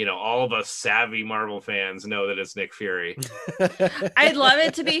all of us savvy Marvel fans know that it's Nick Fury. I'd love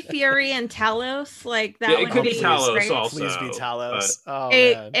it to be Fury and Talos. Like that it could be Talos great. also. Please be Talos.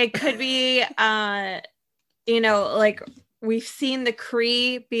 It could be, like we've seen the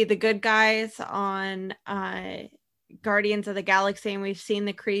Kree be the good guys on Guardians of the Galaxy, and we've seen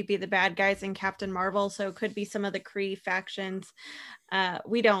the Kree be the bad guys in Captain Marvel. So it could be some of the Kree factions.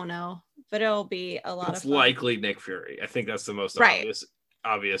 We don't know, but it'll be a lot of fun. It's likely Nick Fury. I think that's the most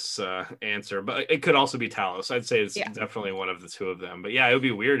obvious answer, but it could also be Talos. I'd say it's definitely one of the two of them. But yeah, it would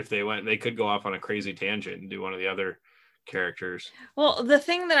be weird if they could go off on a crazy tangent and do one of the other characters. Well, the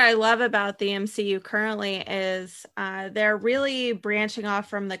thing that I love about the MCU currently is they're really branching off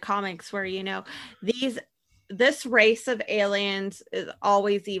from the comics, where this race of aliens is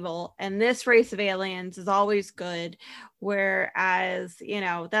always evil and this race of aliens is always good, whereas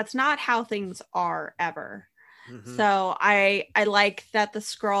that's not how things are ever. So I like that the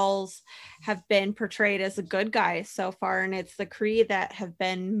Skrulls have been portrayed as a good guy so far, and it's the Kree that have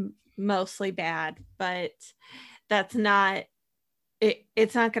been mostly bad, but that's not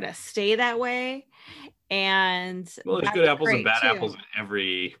it's not going to stay that way. And there's good apples and bad apples in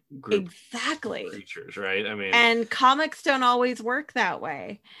every group of creatures, right? I mean, and comics don't always work that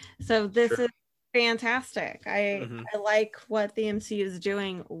way, so this is fantastic. I like what the MCU is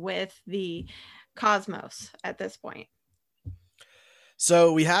doing with the cosmos at this point.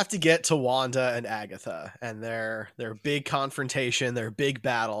 So we have to get to Wanda and Agatha and their big confrontation, their big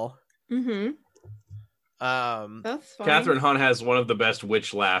battle. That's fine. Catherine Hahn has one of the best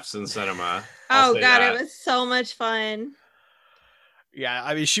witch laughs in cinema. Oh god, it was so much fun. Yeah,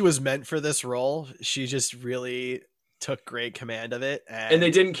 I mean, she was meant for this role. She just really took great command of it, and they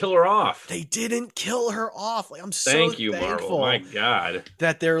didn't kill her off. They didn't kill her off. Like, I'm so thank you, thankful. Marvel. My God,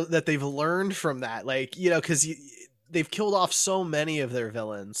 that they've learned from that. Like, because they've killed off so many of their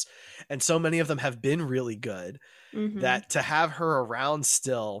villains, and so many of them have been really good. That to have her around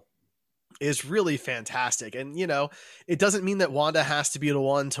still is really fantastic. And it doesn't mean that Wanda has to be the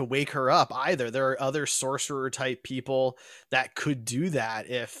one to wake her up either. There are other sorcerer type people that could do that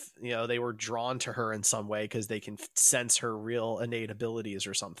if they were drawn to her in some way, because they can sense her real innate abilities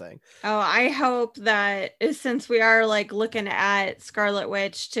or something. Oh, I hope that, since we are looking at Scarlet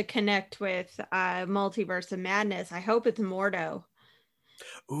Witch to connect with Multiverse of Madness, I hope it's Mordo.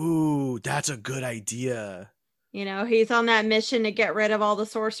 Ooh, that's a good idea. He's on that mission to get rid of all the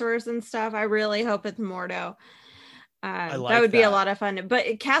sorcerers and stuff. I really hope it's Mordo. That would be a lot of fun.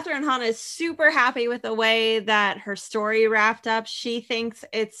 But Catherine Hahn is super happy with the way that her story wrapped up. She thinks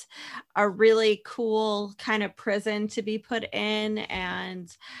it's a really cool kind of prison to be put in.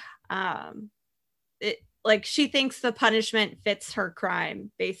 And she thinks the punishment fits her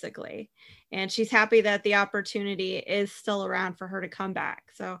crime, basically. And she's happy that the opportunity is still around for her to come back.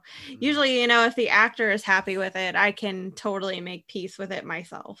 So usually, if the actor is happy with it, I can totally make peace with it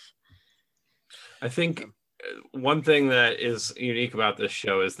myself. I think one thing that is unique about this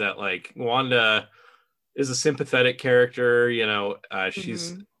show is that Wanda is a sympathetic character.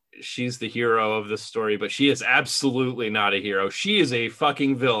 She's the hero of the story, but she is absolutely not a hero. She is a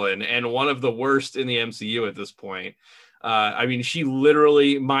fucking villain, and one of the worst in the MCU at this point. I mean, she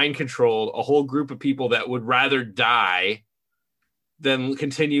literally mind controlled a whole group of people that would rather die than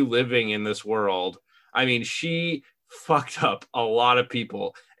continue living in this world. I mean, she fucked up a lot of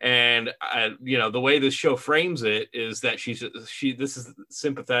people. And the way this show frames it is that this is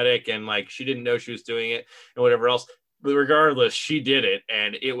sympathetic and like she didn't know she was doing it and whatever else. But regardless, she did it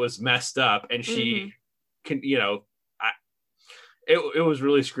and it was messed up, and she can, it was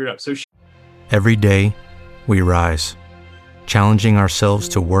really screwed up. So Every day, we rise, challenging ourselves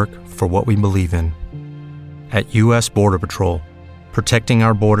to work for what we believe in. At U.S. Border Patrol, protecting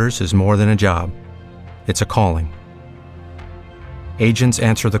our borders is more than a job. It's a calling. Agents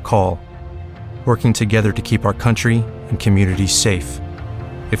answer the call, working together to keep our country and communities safe.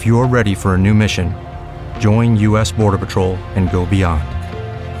 If you're ready for a new mission, join U.S. Border Patrol and go beyond.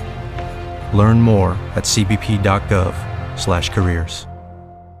 Learn more at cbp.gov/careers.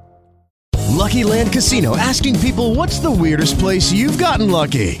 Lucky Land Casino, asking people, what's the weirdest place you've gotten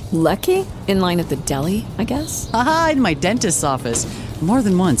lucky? Lucky? In line at the deli, I guess? Aha, in my dentist's office. More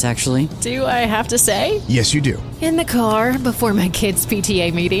than once, actually. Do I have to say? Yes, you do. In the car before my kids'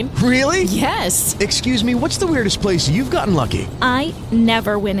 PTA meeting. Really? Yes. Excuse me, what's the weirdest place you've gotten lucky? I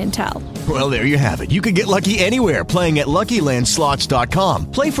never win and tell. Well, there you have it. You can get lucky anywhere, playing at LuckyLandSlots.com.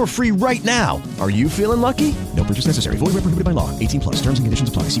 Play for free right now. Are you feeling lucky? No purchase necessary. Void where prohibited by law. 18+. Terms and conditions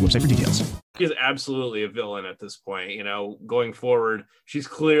apply. See website for details. She is absolutely a villain at this point. Going forward, she's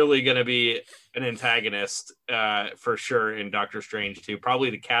clearly going to be an antagonist for sure in Doctor Strange 2.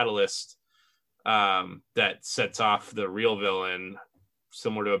 Probably the catalyst that sets off the real villain,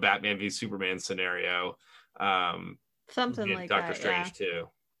 similar to a Batman v Superman scenario. Something like Doctor that, Strange 2.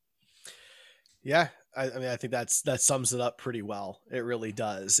 Yeah, I mean, I think that sums it up pretty well. It really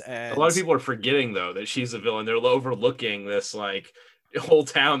does. And a lot of people are forgetting though that she's a villain. They're overlooking this like whole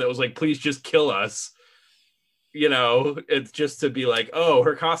town that was like, please just kill us. It's just to be like, oh,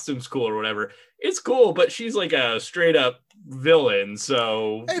 her costume's cool or whatever. It's cool, but she's like a straight up villain.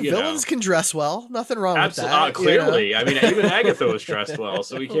 So hey, villains can dress well. Nothing wrong with that. Clearly. I mean, even Agatha was dressed well,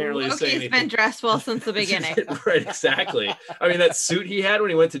 so we can't really say anything. He's been dressed well since the beginning. Right, exactly. I mean, that suit he had when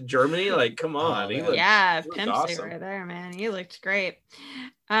he went to Germany, like, come on. Pimp suit right there, man. He looked great.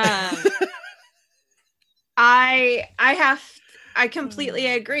 I completely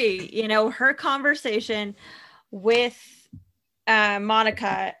agree. Her conversation with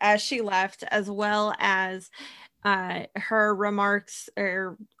Monica as she left, as well as her remarks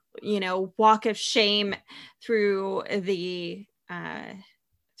or walk of shame through the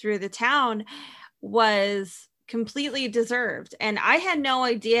town, was completely deserved. And I had no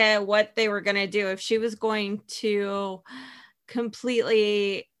idea what they were going to do, if she was going to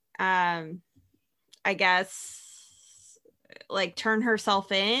completely I guess like turn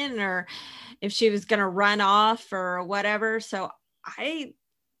herself in, or if she was going to run off or whatever. So I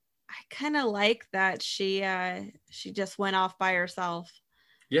kind of like that she just went off by herself.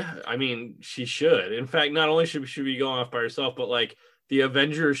 Yeah, I mean, she should. In fact, not only should she be going off by herself, but like the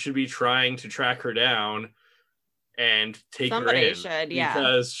Avengers should be trying to track her down and take her in. Should, yeah.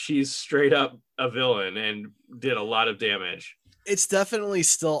 Because she's straight up a villain and did a lot of damage. It's definitely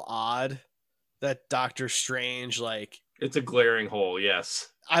still odd that Doctor Strange, like, it's a glaring hole, yes.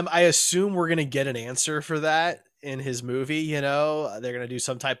 I assume we're going to get an answer for that in his movie. They're going to do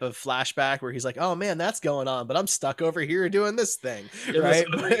some type of flashback where he's like, oh man, that's going on, but I'm stuck over here doing this thing. In right?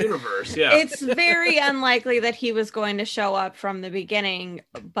 this other universe, yeah. It's very unlikely that he was going to show up from the beginning,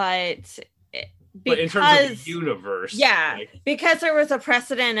 but in terms of the universe. Yeah, because there was a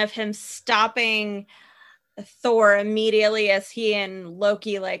precedent of him stopping Thor immediately as he and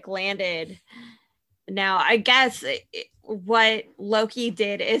Loki landed. Now, I guess what Loki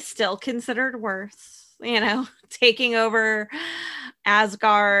did is still considered worse, taking over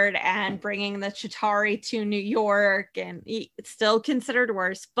Asgard and bringing the Chitauri to New York, and it's still considered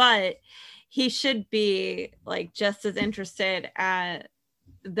worse, but he should be just as interested at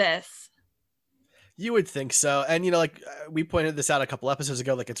this. You would think so. And, we pointed this out a couple episodes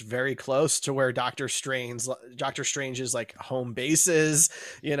ago, it's very close to where Doctor Strange's home base is,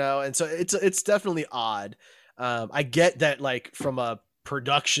 and so it's definitely odd. I get that from a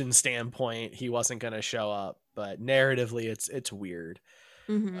production standpoint, he wasn't going to show up, but narratively it's weird.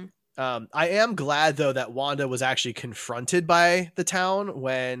 Mm-hmm. I am glad though that Wanda was actually confronted by the town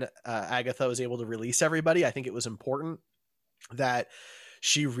when Agatha was able to release everybody. I think it was important that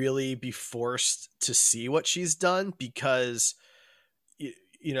she really be forced to see what she's done, because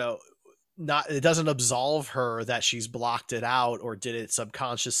it doesn't absolve her that she's blocked it out or did it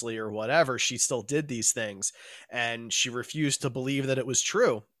subconsciously or whatever. She still did these things, and she refused to believe that it was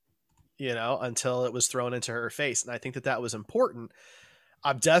true, until it was thrown into her face. And I think that was important.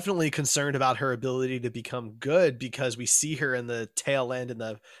 I'm definitely concerned about her ability to become good, because we see her in the tail end in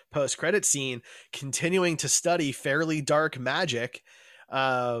the post-credit scene continuing to study fairly dark magic,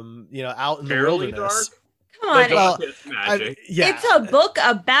 out in the Fairly wilderness. dark? Come on. Well, magic. yeah. It's a book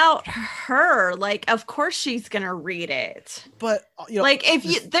about her. Like, of course she's going to read it. But, like,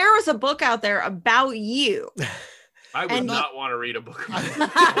 if there was a book out there about you. I would not want to read a book.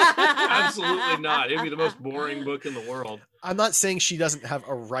 Absolutely not. It'd be the most boring book in the world. I'm not saying she doesn't have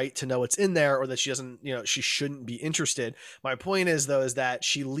a right to know what's in there or that she doesn't, she shouldn't be interested. My point is, though, is that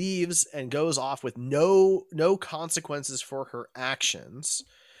she leaves and goes off with no consequences for her actions,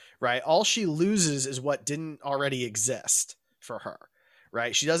 right? All she loses is what didn't already exist for her,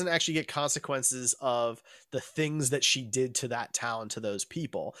 right? She doesn't actually get consequences of the things that she did to that town, to those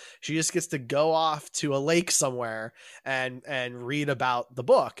people. She just gets to go off to a lake somewhere and read about the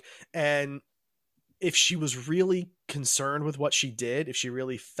book. And if she was really concerned with what she did, if she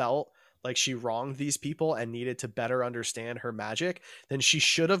really felt like she wronged these people and needed to better understand her magic, then she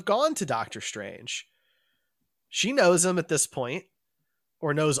should have gone to Doctor Strange. She knows him at this point,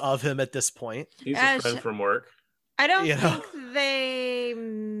 or knows of him at this point. He's a friend from work. I don't think they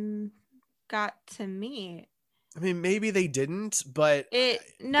got to meet. I mean, maybe they didn't, but in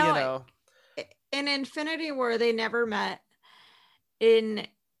Infinity War they never met. I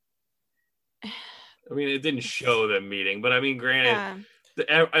mean, it didn't show them meeting, but I mean, granted,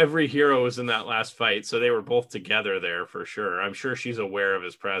 every hero was in that last fight, so they were both together there for sure. I'm sure she's aware of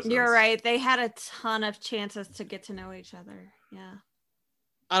his presence. You're right. They had a ton of chances to get to know each other. Yeah.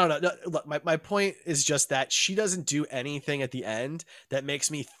 I don't know. No, look, my point is just that she doesn't do anything at the end that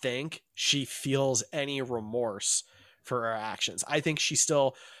makes me think she feels any remorse for her actions. I think she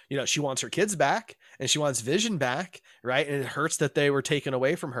still, she wants her kids back and she wants Vision back, right? And it hurts that they were taken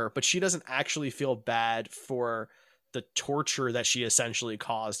away from her, but she doesn't actually feel bad for the torture that she essentially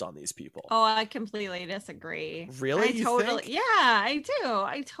caused on these people. Oh, I completely disagree. Really? Yeah, I do.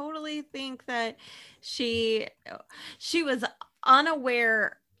 I totally think that she was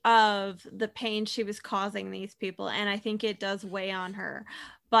unaware of the pain she was causing these people, and I think it does weigh on her.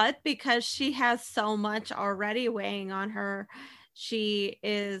 But because she has so much already weighing on her, she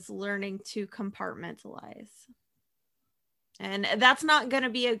is learning to compartmentalize. And that's not going to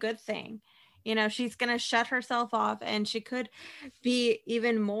be a good thing. She's going to shut herself off, and she could be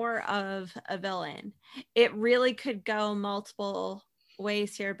even more of a villain. It really could go multiple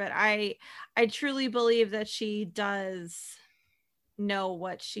ways here, but I truly believe that she does know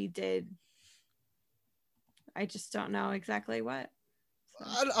what she did. I just don't know exactly what.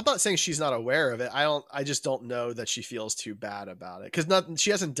 I'm not saying she's not aware of it. I just don't know that she feels too bad about it, because she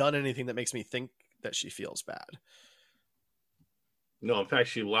hasn't done anything that makes me think that she feels bad. No, in fact,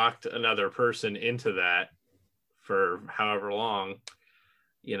 she locked another person into that for however long,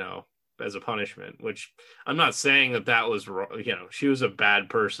 as a punishment, which I'm not saying that was wrong. She was a bad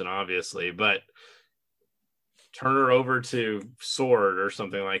person, obviously, but turn her over to Sword or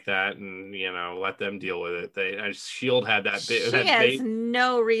something like that and, let them deal with it. S.H.I.E.L.D. had that bit. She has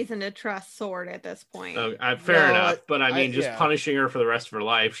no reason to trust Sword at this point. Fair enough. But I mean, punishing her for the rest of her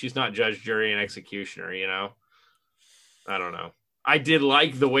life. She's not judge, jury, and executioner, I don't know. I did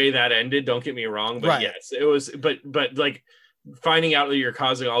like the way that ended. Don't get me wrong. But yes, it was, but like finding out that you're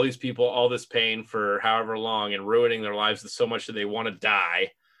causing all these people all this pain for however long and ruining their lives so much that they want to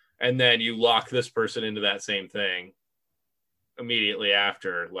die. And then you lock this person into that same thing immediately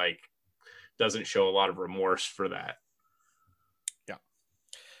after, doesn't show a lot of remorse for that. Yeah,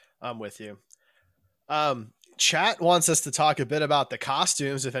 I'm with you. Chat wants us to talk a bit about the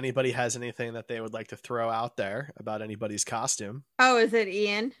costumes. If anybody has anything that they would like to throw out there about anybody's costume. Oh, is it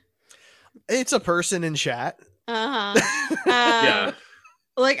Ian? It's a person in chat. Yeah.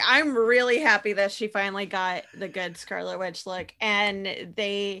 I'm really happy that she finally got the good Scarlet Witch look, and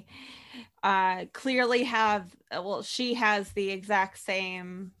they clearly have, she has the exact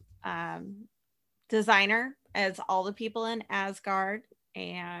same designer as all the people in Asgard,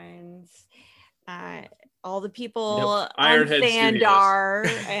 and all the people on Thandar,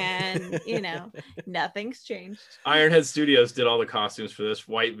 and nothing's changed. Ironhead Studios did all the costumes for this.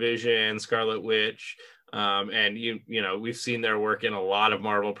 White Vision, Scarlet Witch. And we've seen their work in a lot of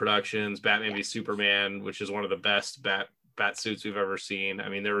Marvel productions. Batman v Superman, which is one of the best bat suits we've ever seen. I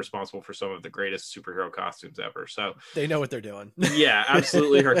mean, they're responsible for some of the greatest superhero costumes ever. So they know what they're doing. Yeah,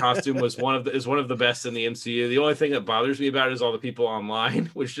 absolutely. Her costume was one of the best in the MCU. The only thing that bothers me about it is all the people online,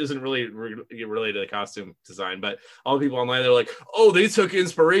 which doesn't really relate to the costume design, but all the people online, they're like, oh, they took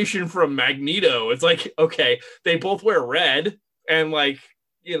inspiration from Magneto. It's like, okay, they both wear red, and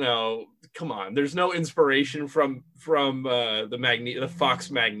come on, there's no inspiration from the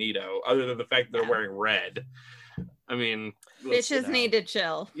Fox Magneto other than the fact that they're wearing red. I mean, bitches need to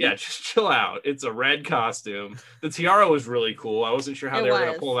chill. Yeah, just chill out. It's a red costume. The tiara was really cool. I wasn't sure how they were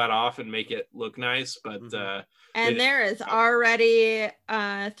going to pull that off and make it look nice, but and there is already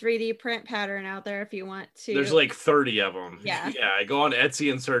a 3D print pattern out there if you want to. There's like 30 of them. Yeah. Yeah, I go on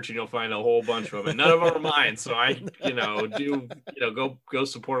Etsy and search and you'll find a whole bunch of them, and none of them are mine. So I, go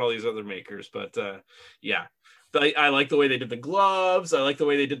support all these other makers. But yeah. I like the way they did the gloves. I like the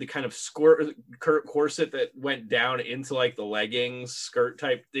way they did the kind of corset that went down into like the leggings skirt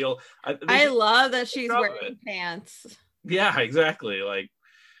type deal. I love that she's wearing pants. Yeah, exactly. Like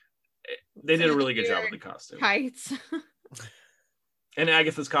they did a really good job with the costume. Tights. And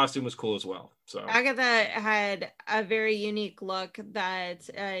Agatha's costume was cool as well. So Agatha had a very unique look that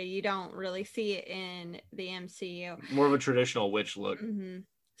you don't really see in the MCU. More of a traditional witch look. Mm-hmm.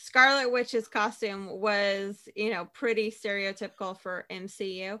 Scarlet Witch's costume was, pretty stereotypical for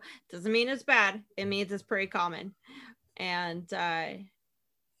MCU. Doesn't mean it's bad. It means it's pretty common. And I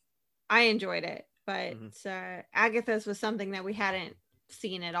enjoyed it. But Agatha's was something that we hadn't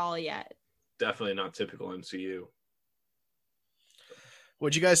seen at all yet. Definitely not typical MCU.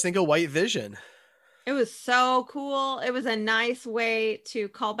 What'd you guys think of White Vision? It was so cool. It was a nice way to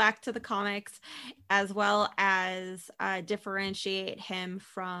call back to the comics as well as differentiate him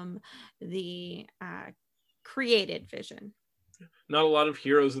from the created Vision. Not a lot of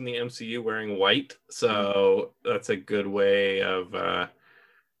heroes in the MCU wearing white, so that's a good way of,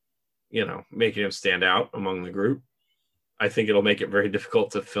 making him stand out among the group. I think it'll make it very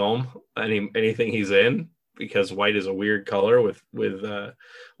difficult to film anything he's in, because white is a weird color with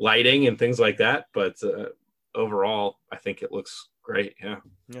lighting and things like that. But overall, I think it looks great.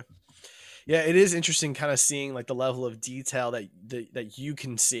 Yeah, it is interesting kind of seeing like the level of detail that you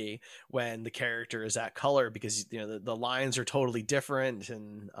can see when the character is that color, because the lines are totally different,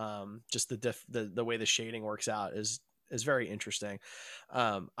 and just the way the shading works out is very interesting.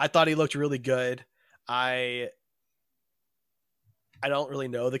 I thought he looked really good. I don't really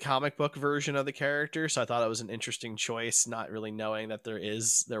know the comic book version of the character, so I thought it was an interesting choice, not really knowing that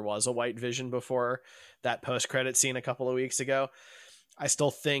there was a White Vision before that post-credit scene a couple of weeks ago. I still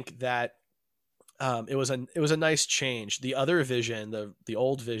think that it was a nice change. The other Vision, the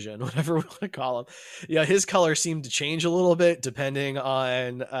old Vision, whatever we want to call him, his color seemed to change a little bit depending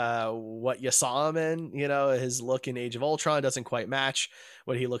on what you saw him in. His look in Age of Ultron doesn't quite match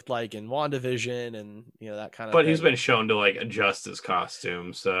what he looked like in WandaVision, and that kind of. But thing. He's been shown to like adjust his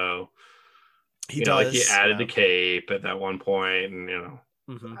costume, so he does. Like he added the cape at that one point, and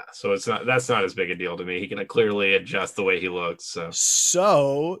so that's not as big a deal to me. He can clearly adjust the way he looks.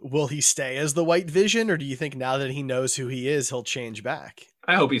 So will he stay as the White Vision, or do you think now that he knows who he is, he'll change back?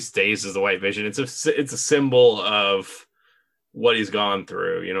 I hope he stays as the White Vision. It's a symbol of what he's gone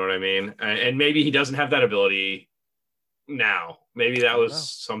through. You know what I mean? And maybe he doesn't have that ability now. Maybe that was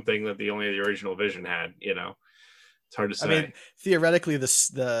something that only the original Vision had. It's hard to say. I mean, theoretically, the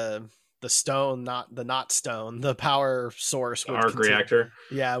stone, the power source, the arc reactor,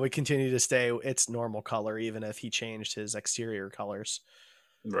 would continue to stay its normal color even if he changed his exterior colors.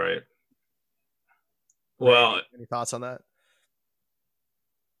 Right. Well, any thoughts on that?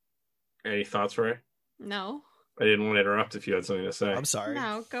 Any thoughts, Ray? No. I didn't want to interrupt if you had something to say. I'm sorry.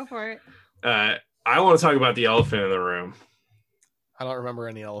 No, go for it. I want to talk about the elephant in the room. I don't remember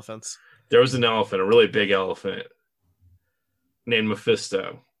any elephants. There was an elephant, a really big elephant named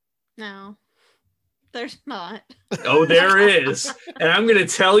Mephisto. No, there's not. Oh, there is. And I'm going to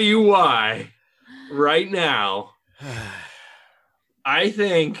tell you why right now. I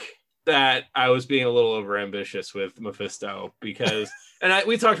think that I was being a little overambitious with Mephisto because,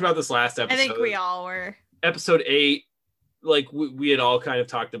 we talked about this last episode. I think we all were. Episode 8, like we had all kind of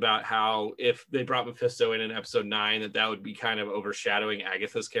talked about how if they brought Mephisto in episode 9, that would be kind of overshadowing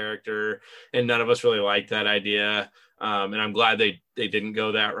Agatha's character, and none of us really liked that idea. And I'm glad they didn't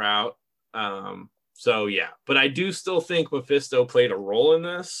go that route. So yeah, but I do still think Mephisto played a role in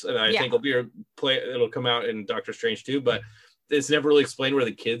this, and I think it'll come out in Doctor Strange too. But it's never really explained where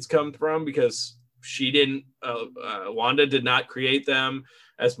the kids come from, because Wanda did not create them,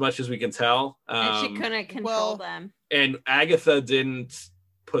 as much as we can tell. And she couldn't control them. And Agatha didn't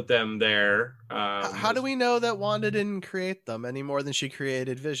put them there. How do we know that Wanda didn't create them any more than she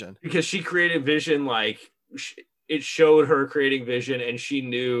created Vision? Because she created Vision, it showed her creating Vision, and she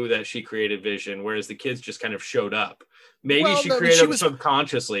knew that she created Vision, whereas the kids just kind of showed up. Maybe she created them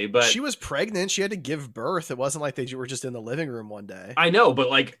subconsciously, but she was pregnant. She had to give birth. It wasn't like they were just in the living room one day. I know, but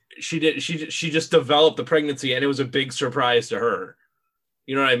she just developed the pregnancy, and it was a big surprise to her.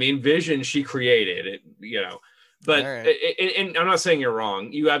 You know what I mean? Vision, she created it, But All right. and I'm not saying you're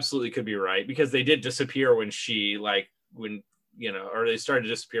wrong. You absolutely could be right, because they did disappear when or they started to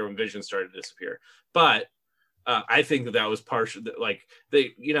disappear when Vision started to disappear. But I think that was partial. Like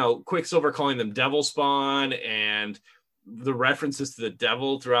Quicksilver calling them Devil Spawn and the references to the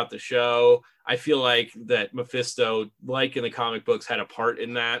devil throughout the show. I feel like that Mephisto, like in the comic books, had a part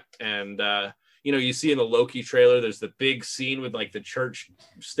in that. And you see in the Loki trailer, there's the big scene with like the church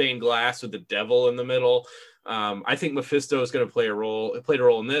stained glass with the devil in the middle. I think Mephisto is going to play a role. Played a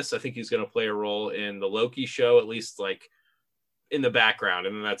role in this. I think he's going to play a role in the Loki show, at least like in the background,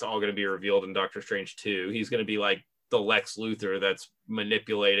 and then that's all going to be revealed in Doctor Strange 2. He's going to be like the Lex Luthor that's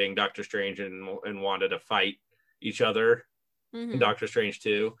manipulating Doctor Strange and Wanda to fight each other in Doctor Strange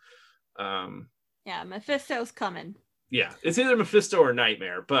 2. Yeah, Mephisto's coming. Yeah, it's either Mephisto or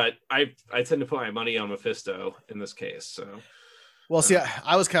Nightmare, but I tend to put my money on Mephisto in this case. So. Well, see,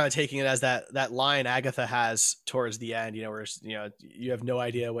 I was kind of taking it as that line Agatha has towards the end, where you have no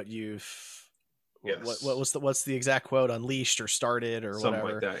idea what you've, yes. what's the exact quote, unleashed or started or something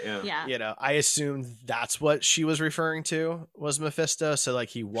whatever. Like that, yeah. I assumed that's what she was referring to was Mephisto. So like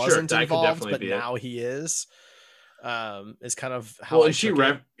he wasn't involved, but now he is. Is kind of how. Well, and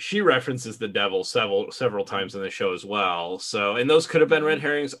she references the devil several times in the show as well. So, and those could have been red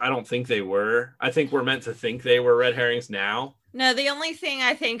herrings. I don't think they were. I think we're meant to think they were red herrings now. No, the only thing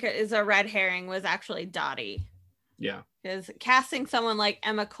I think is a red herring was actually Dottie. Yeah. Because casting someone like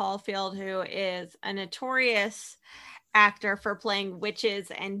Emma Caulfield, who is a notorious actor for playing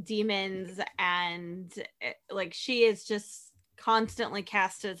witches and demons, and like she is just constantly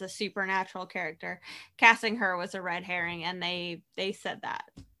cast as a supernatural character. Casting her was a red herring, and they said that.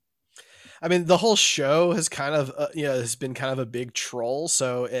 I mean, the whole show has kind of, has been kind of a big troll.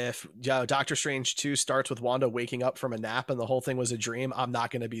 So if Doctor Strange 2 starts with Wanda waking up from a nap and the whole thing was a dream, I'm not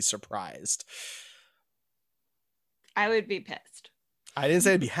going to be surprised. I would be pissed. I didn't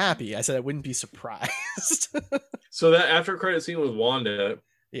say I'd be happy. I said I wouldn't be surprised. So that after credit scene with Wanda.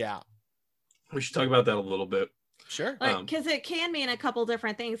 Yeah. We should talk about that a little bit. Sure. Because it can mean a couple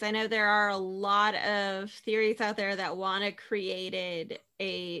different things. I know there are a lot of theories out there that Wanda created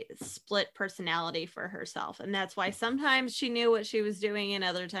a split personality for herself. And that's why sometimes she knew what she was doing and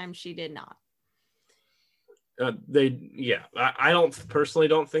other times she did not. I personally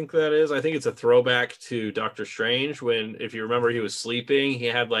don't think that is. I think it's a throwback to Doctor Strange when, if you remember, he was sleeping. He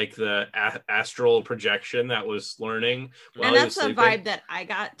had like the astral projection that was learning. And that's the vibe that I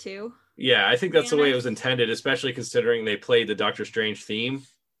got too. Yeah, I think that's the way it was intended, especially considering they played the Doctor Strange theme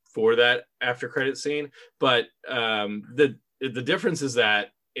for that after credit scene. But the difference is that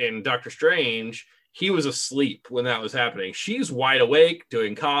in Doctor Strange, he was asleep when that was happening. She's wide awake,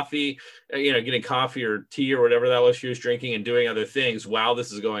 doing coffee, getting coffee or tea or whatever that was she was drinking and doing other things while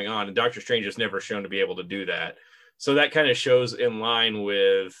this is going on. And Doctor Strange is never shown to be able to do that. So that kind of shows in line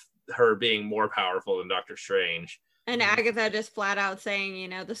with her being more powerful than Doctor Strange. And Agatha just flat out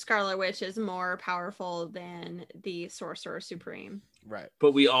saying, the Scarlet Witch is more powerful than the Sorcerer Supreme. Right.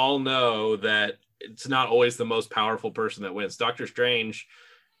 But we all know that it's not always the most powerful person that wins. Doctor Strange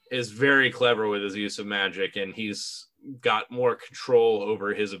is very clever with his use of magic, and he's got more control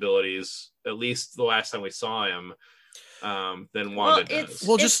over his abilities, at least the last time we saw him, than Wanda does.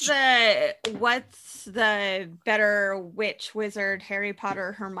 What's the better witch, wizard, Harry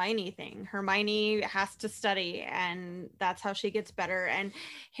Potter, Hermione thing? Hermione has to study, and that's how she gets better, and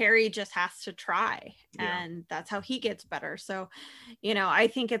Harry just has to try, and that's how he gets better. So, I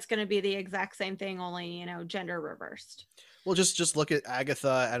think it's going to be the exact same thing, only, gender reversed. Well, just look at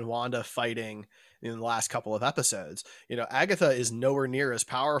Agatha and Wanda fighting in the last couple of episodes. Agatha is nowhere near as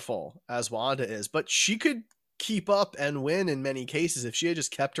powerful as Wanda is, but she could keep up and win in many cases if she had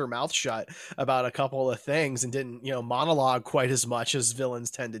just kept her mouth shut about a couple of things and didn't, monologue quite as much as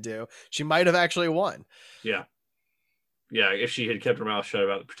villains tend to do. She might have actually won. Yeah. Yeah, if she had kept her mouth shut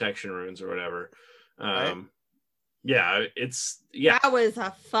about the protection runes or whatever. Right? Yeah, that was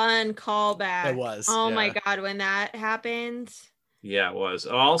a fun callback. It was. Oh my God, when that happened. Yeah, it was.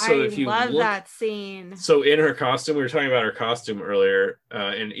 Also, if you love that scene. So in her costume, we were talking about her costume earlier,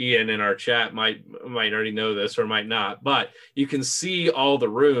 and Ian in our chat might already know this or might not, but you can see all the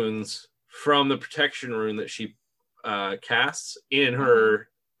runes from the protection rune that she casts in her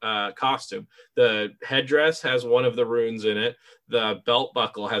costume. The headdress has one of the runes in it. The belt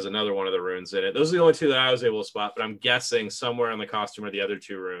buckle has another one of the runes in it. Those are the only two that I was able to spot, but I'm guessing somewhere on the costume are the other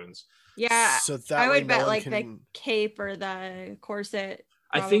two runes. Yeah, so I would bet the cape or the corset.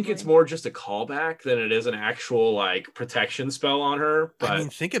 Probably. I think it's more just a callback than it is an actual protection spell on her. But I mean,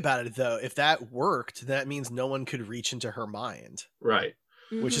 think about it though. If that worked, that means no one could reach into her mind. Right.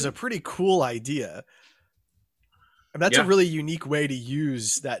 Which is a pretty cool idea. And that's a really unique way to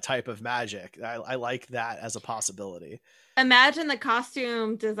use that type of magic. I like that as a possibility. Imagine the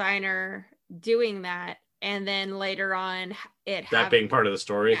costume designer doing that, and then later on being part of the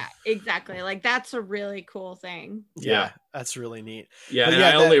story. Yeah, exactly. Like, that's a really cool thing. Yeah, that's really neat. Yeah, but and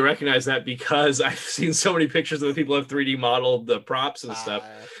I only recognize that because I've seen so many pictures of the people who have 3D modeled the props and stuff,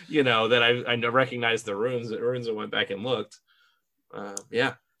 that I recognize the runes and went back and looked.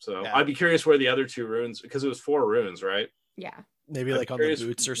 So I'd be curious where the other 2 runes, because it was 4 runes, right? Yeah. Maybe like on the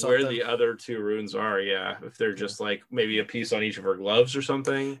boots or something. Where the other 2 runes are, if they're just like maybe a piece on each of her gloves or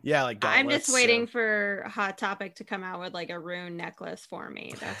something. Yeah, like I'm just waiting for Hot Topic to come out with like a rune necklace for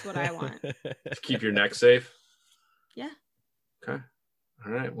me. That's what I want. To keep your neck safe. Yeah. Okay.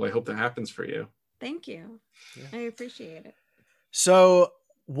 All right. Well, I hope that happens for you. Thank you. Yeah. I appreciate it. So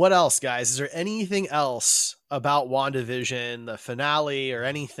what else, guys? Is there anything else about WandaVision, the finale, or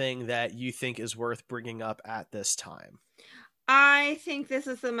anything that you think is worth bringing up at this time? I think this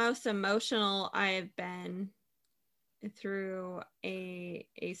is the most emotional I've been through a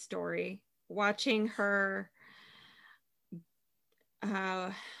story. Watching her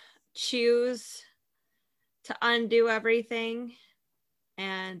choose to undo everything,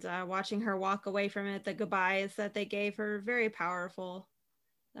 and watching her walk away from it, the goodbyes that they gave her, very powerful.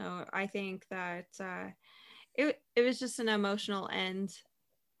 So I think that it was just an emotional end.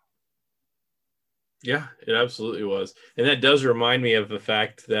 Yeah, it absolutely was. And that does remind me of the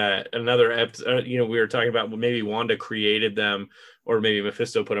fact that another episode, we were talking about maybe Wanda created them or maybe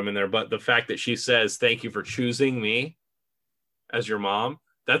Mephisto put them in there. But the fact that she says, "Thank you for choosing me as your mom,"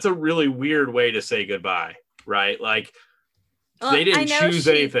 that's a really weird way to say goodbye, right? Like, they didn't choose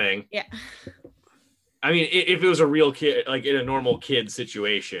anything. Yeah. I mean, if it was a real kid, like in a normal kid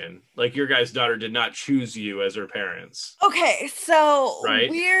situation, like your guy's daughter did not choose you as her parents. Okay, so right?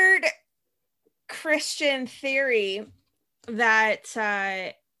 Weird Christian theory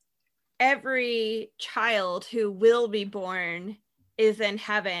that every child who will be born is in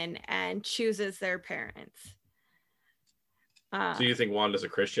heaven and chooses their parents. So you think Wanda's a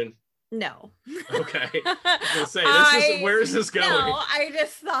Christian? No. Okay. I was gonna say, where is this going? No, I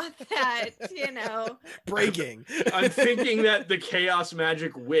just thought that, breaking. I'm thinking that the chaos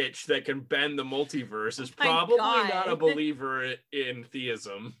magic witch that can bend the multiverse is probably not a believer in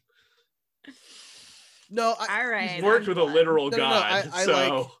theism. No, all right. He's worked with a literal god.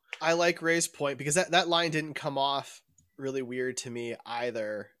 I like Ray's point, because that line didn't come off really weird to me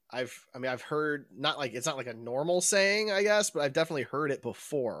either. I've heard, it's not like a normal saying, I guess, but I've definitely heard it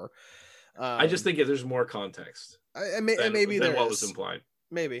before. I just think there's more context. Maybe than what was implied.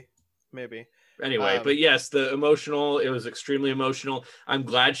 Maybe. Anyway, but yes, it was extremely emotional. I'm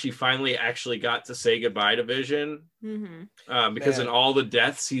glad she finally actually got to say goodbye to Vision. Mm-hmm. Because in all the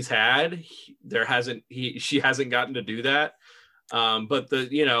deaths he's had, she hasn't gotten to do that. But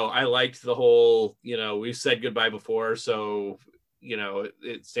I liked the whole, we've said goodbye before, so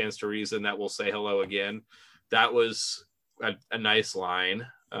it stands to reason that we'll say hello again. That was a nice line.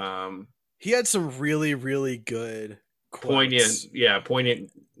 He had some really, really good quotes.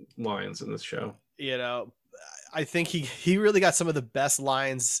 poignant lines in this show. I think he really got some of the best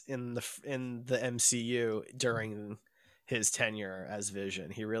lines in the MCU during his tenure as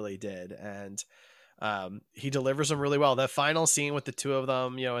Vision. He really did. And he delivers them really well. That final scene with the two of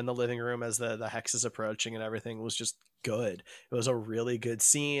them, in the living room as the hex is approaching and everything was just good. It was a really good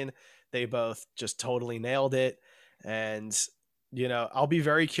scene. They both just totally nailed it. And, I'll be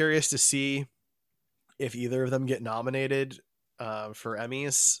very curious to see if either of them get nominated for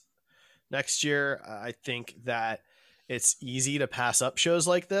Emmys next year. I think that it's easy to pass up shows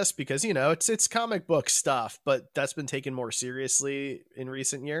like this because, it's comic book stuff, but that's been taken more seriously in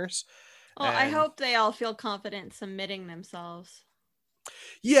recent years. Well, I hope they all feel confident submitting themselves.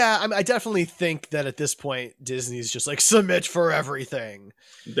 Yeah, I definitely think that at this point, Disney's just like, submit for everything.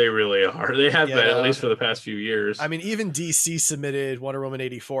 They really are. They have been, at least for the past few years. I mean, even DC submitted Wonder Woman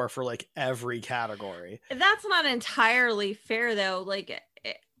 84 for like every category. That's not entirely fair, though. Like,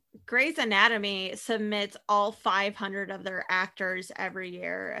 Grey's Anatomy submits all 500 of their actors every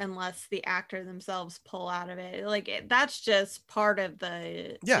year unless the actor themselves pull out of it. Like, that's just part of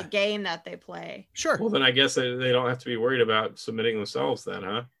the game that they play. Sure. Well, then I guess they don't have to be worried about submitting themselves then,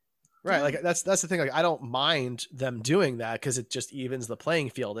 huh? Right. Like, that's the thing. Like, I don't mind them doing that because it just evens the playing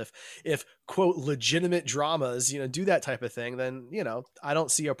field. If quote legitimate dramas, do that type of thing, then, I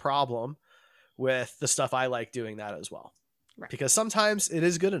don't see a problem with the stuff I like doing that as well. Right. Because sometimes it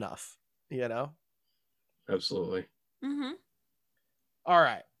is good enough, Absolutely. Mm-hmm. All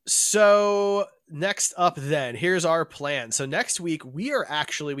right. So next up then, here's our plan. So next week we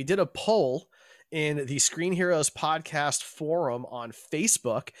did a poll in the Screen Heroes podcast forum on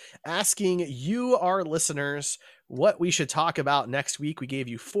Facebook, asking you, our listeners, what we should talk about next week. We gave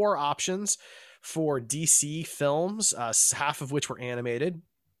you 4 options for DC films, half of which were animated.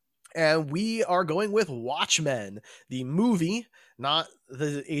 And we are going with Watchmen, the movie, not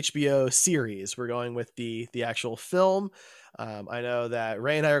the HBO series. We're going with the actual film. I know that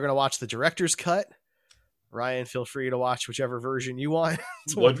Ray and I are going to watch the director's cut. Ryan, feel free to watch whichever version you want.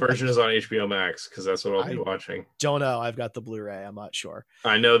 What version is on HBO Max? Because that's what I'll be watching. Don't know. I've got the Blu-ray. I'm not sure.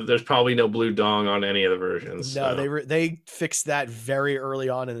 I know there's probably no blue dong on any of the versions. No, so. they fixed that very early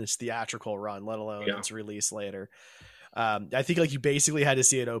on in its theatrical run, let alone its release later. I think like you basically had to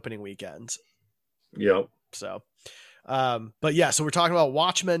see it opening weekend. Yep. So, but yeah, so we're talking about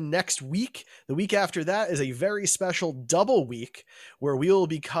Watchmen next week. The week after that is a very special double week where we will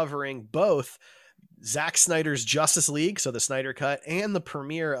be covering both Zack Snyder's Justice League, so the Snyder Cut, and the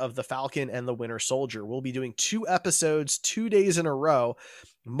premiere of The Falcon and the Winter Soldier. We'll be doing 2 episodes 2 days in a row,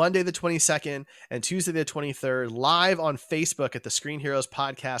 Monday the 22nd and Tuesday the 23rd, live on Facebook at the Screen Heroes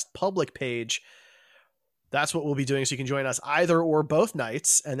Podcast public page. That's what we'll be doing, so you can join us either or both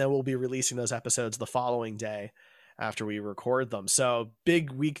nights, and then we'll be releasing those episodes the following day after we record them. So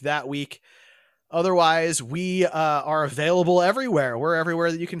big week that week. Otherwise, we are available everywhere. We're everywhere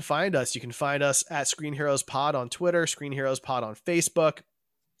that you can find us. You can find us at Screen Heroes Pod on Twitter, Screen Heroes Pod on Facebook.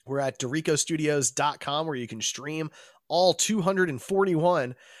 We're at DoricoStudios.com, where you can stream all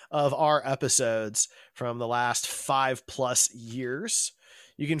 241 of our episodes from the last 5+ years.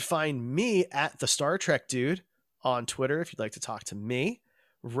 You can find me at the Star Trek Dude on Twitter if you'd like to talk to me.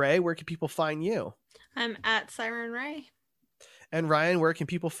 Ray, where can people find you? I'm at Siren Ray. And Ryan, where can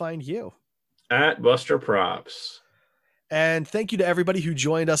people find you? At Buster Props. And thank you to everybody who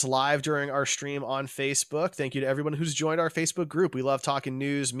joined us live during our stream on Facebook. Thank you to everyone who's joined our Facebook group. We love talking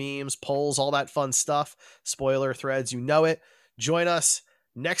news, memes, polls, all that fun stuff. Spoiler threads, you know it. Join us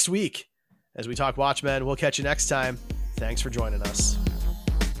next week as we talk Watchmen. We'll catch you next time. Thanks for joining us.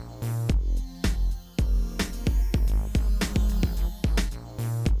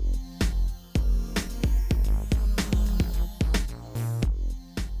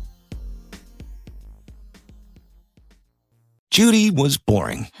 Judy was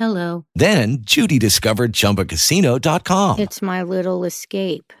boring. Hello. Then Judy discovered ChumbaCasino.com. It's my little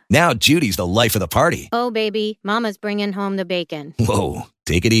escape. Now Judy's the life of the party. Oh, baby, mama's bringing home the bacon. Whoa,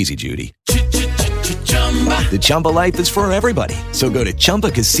 take it easy, Judy. The Chumba life is for everybody. So go to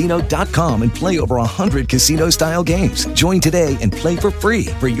ChumbaCasino.com and play over 100 casino-style games. Join today and play for free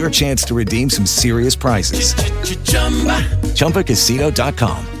for your chance to redeem some serious prizes.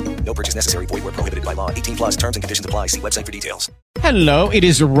 ChumbaCasino.com. No purchase necessary. Void where prohibited by law. 18+ terms and conditions apply. See website for details. Hello, it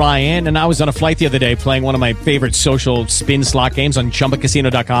is Ryan, and I was on a flight the other day playing one of my favorite social spin slot games on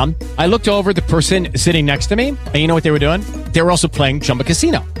ChumbaCasino.com. I looked over at the person sitting next to me, and you know what they were doing? They were also playing Chumba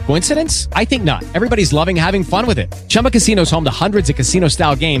Casino. Coincidence? I think not. Everybody's loving having fun with it. Chumba Casino is home to hundreds of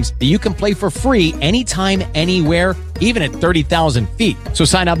casino-style games that you can play for free anytime, anywhere, even at 30,000 feet. So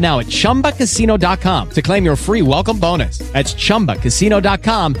sign up now at ChumbaCasino.com to claim your free welcome bonus. That's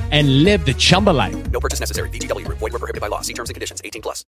ChumbaCasino.com and live the Chumba life. No purchase necessary. VGW. Void where prohibited by law. See terms and conditions. 18+.